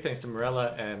 Yeah, big thanks to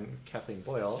Mirella and Kathleen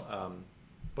Boyle.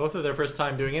 Both of their first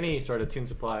time doing any sort of Tune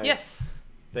Supply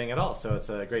thing at all. So it's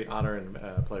a great honor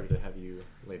and pleasure to have you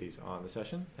ladies on the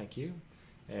session. Thank you.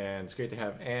 And it's great to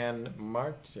have Anne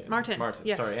Martin.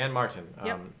 Yes. Sorry, Anne Martin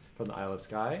from the Isle of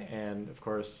Skye. And, of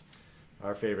course,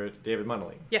 our favorite, David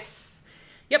Munnelly. Yes.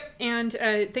 Yep. And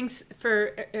thanks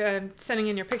for sending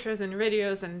in your pictures and your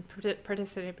videos and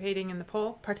participating in the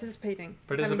poll. Participating.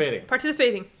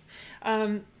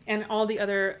 And all the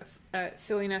other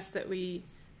silliness that we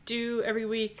do every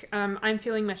week. I'm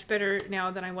feeling much better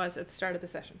now than I was at the start of the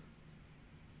session.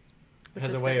 It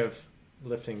has a way of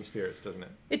lifting spirits, doesn't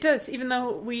it? It does, even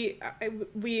though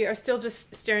we are still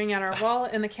just staring at our wall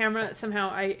and the camera. Somehow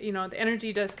the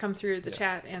energy does come through the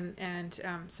chat, and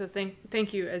so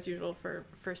thank you as usual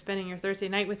for spending your Thursday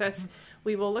night with us.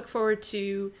 We will look forward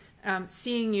to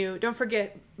seeing you. Don't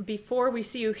forget, before we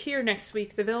see you here next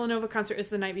week, the Villanova concert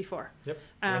is the night before. Yep,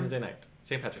 Wednesday night,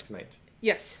 St. Patrick's night.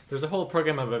 Yes. There's a whole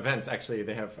program of events. Actually,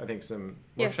 they have, I think, some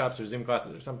workshops or Zoom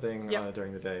classes or something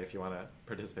during the day if you want to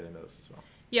participate in those as well.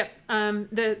 Yep.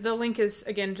 The link is,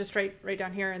 again, just right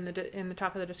down here in the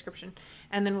top of the description.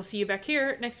 And then we'll see you back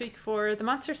here next week for the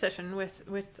monster session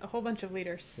with a whole bunch of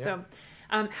leaders. Yeah.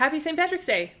 So happy St. Patrick's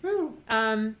Day. Woo.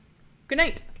 Good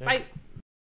night. Okay. Bye.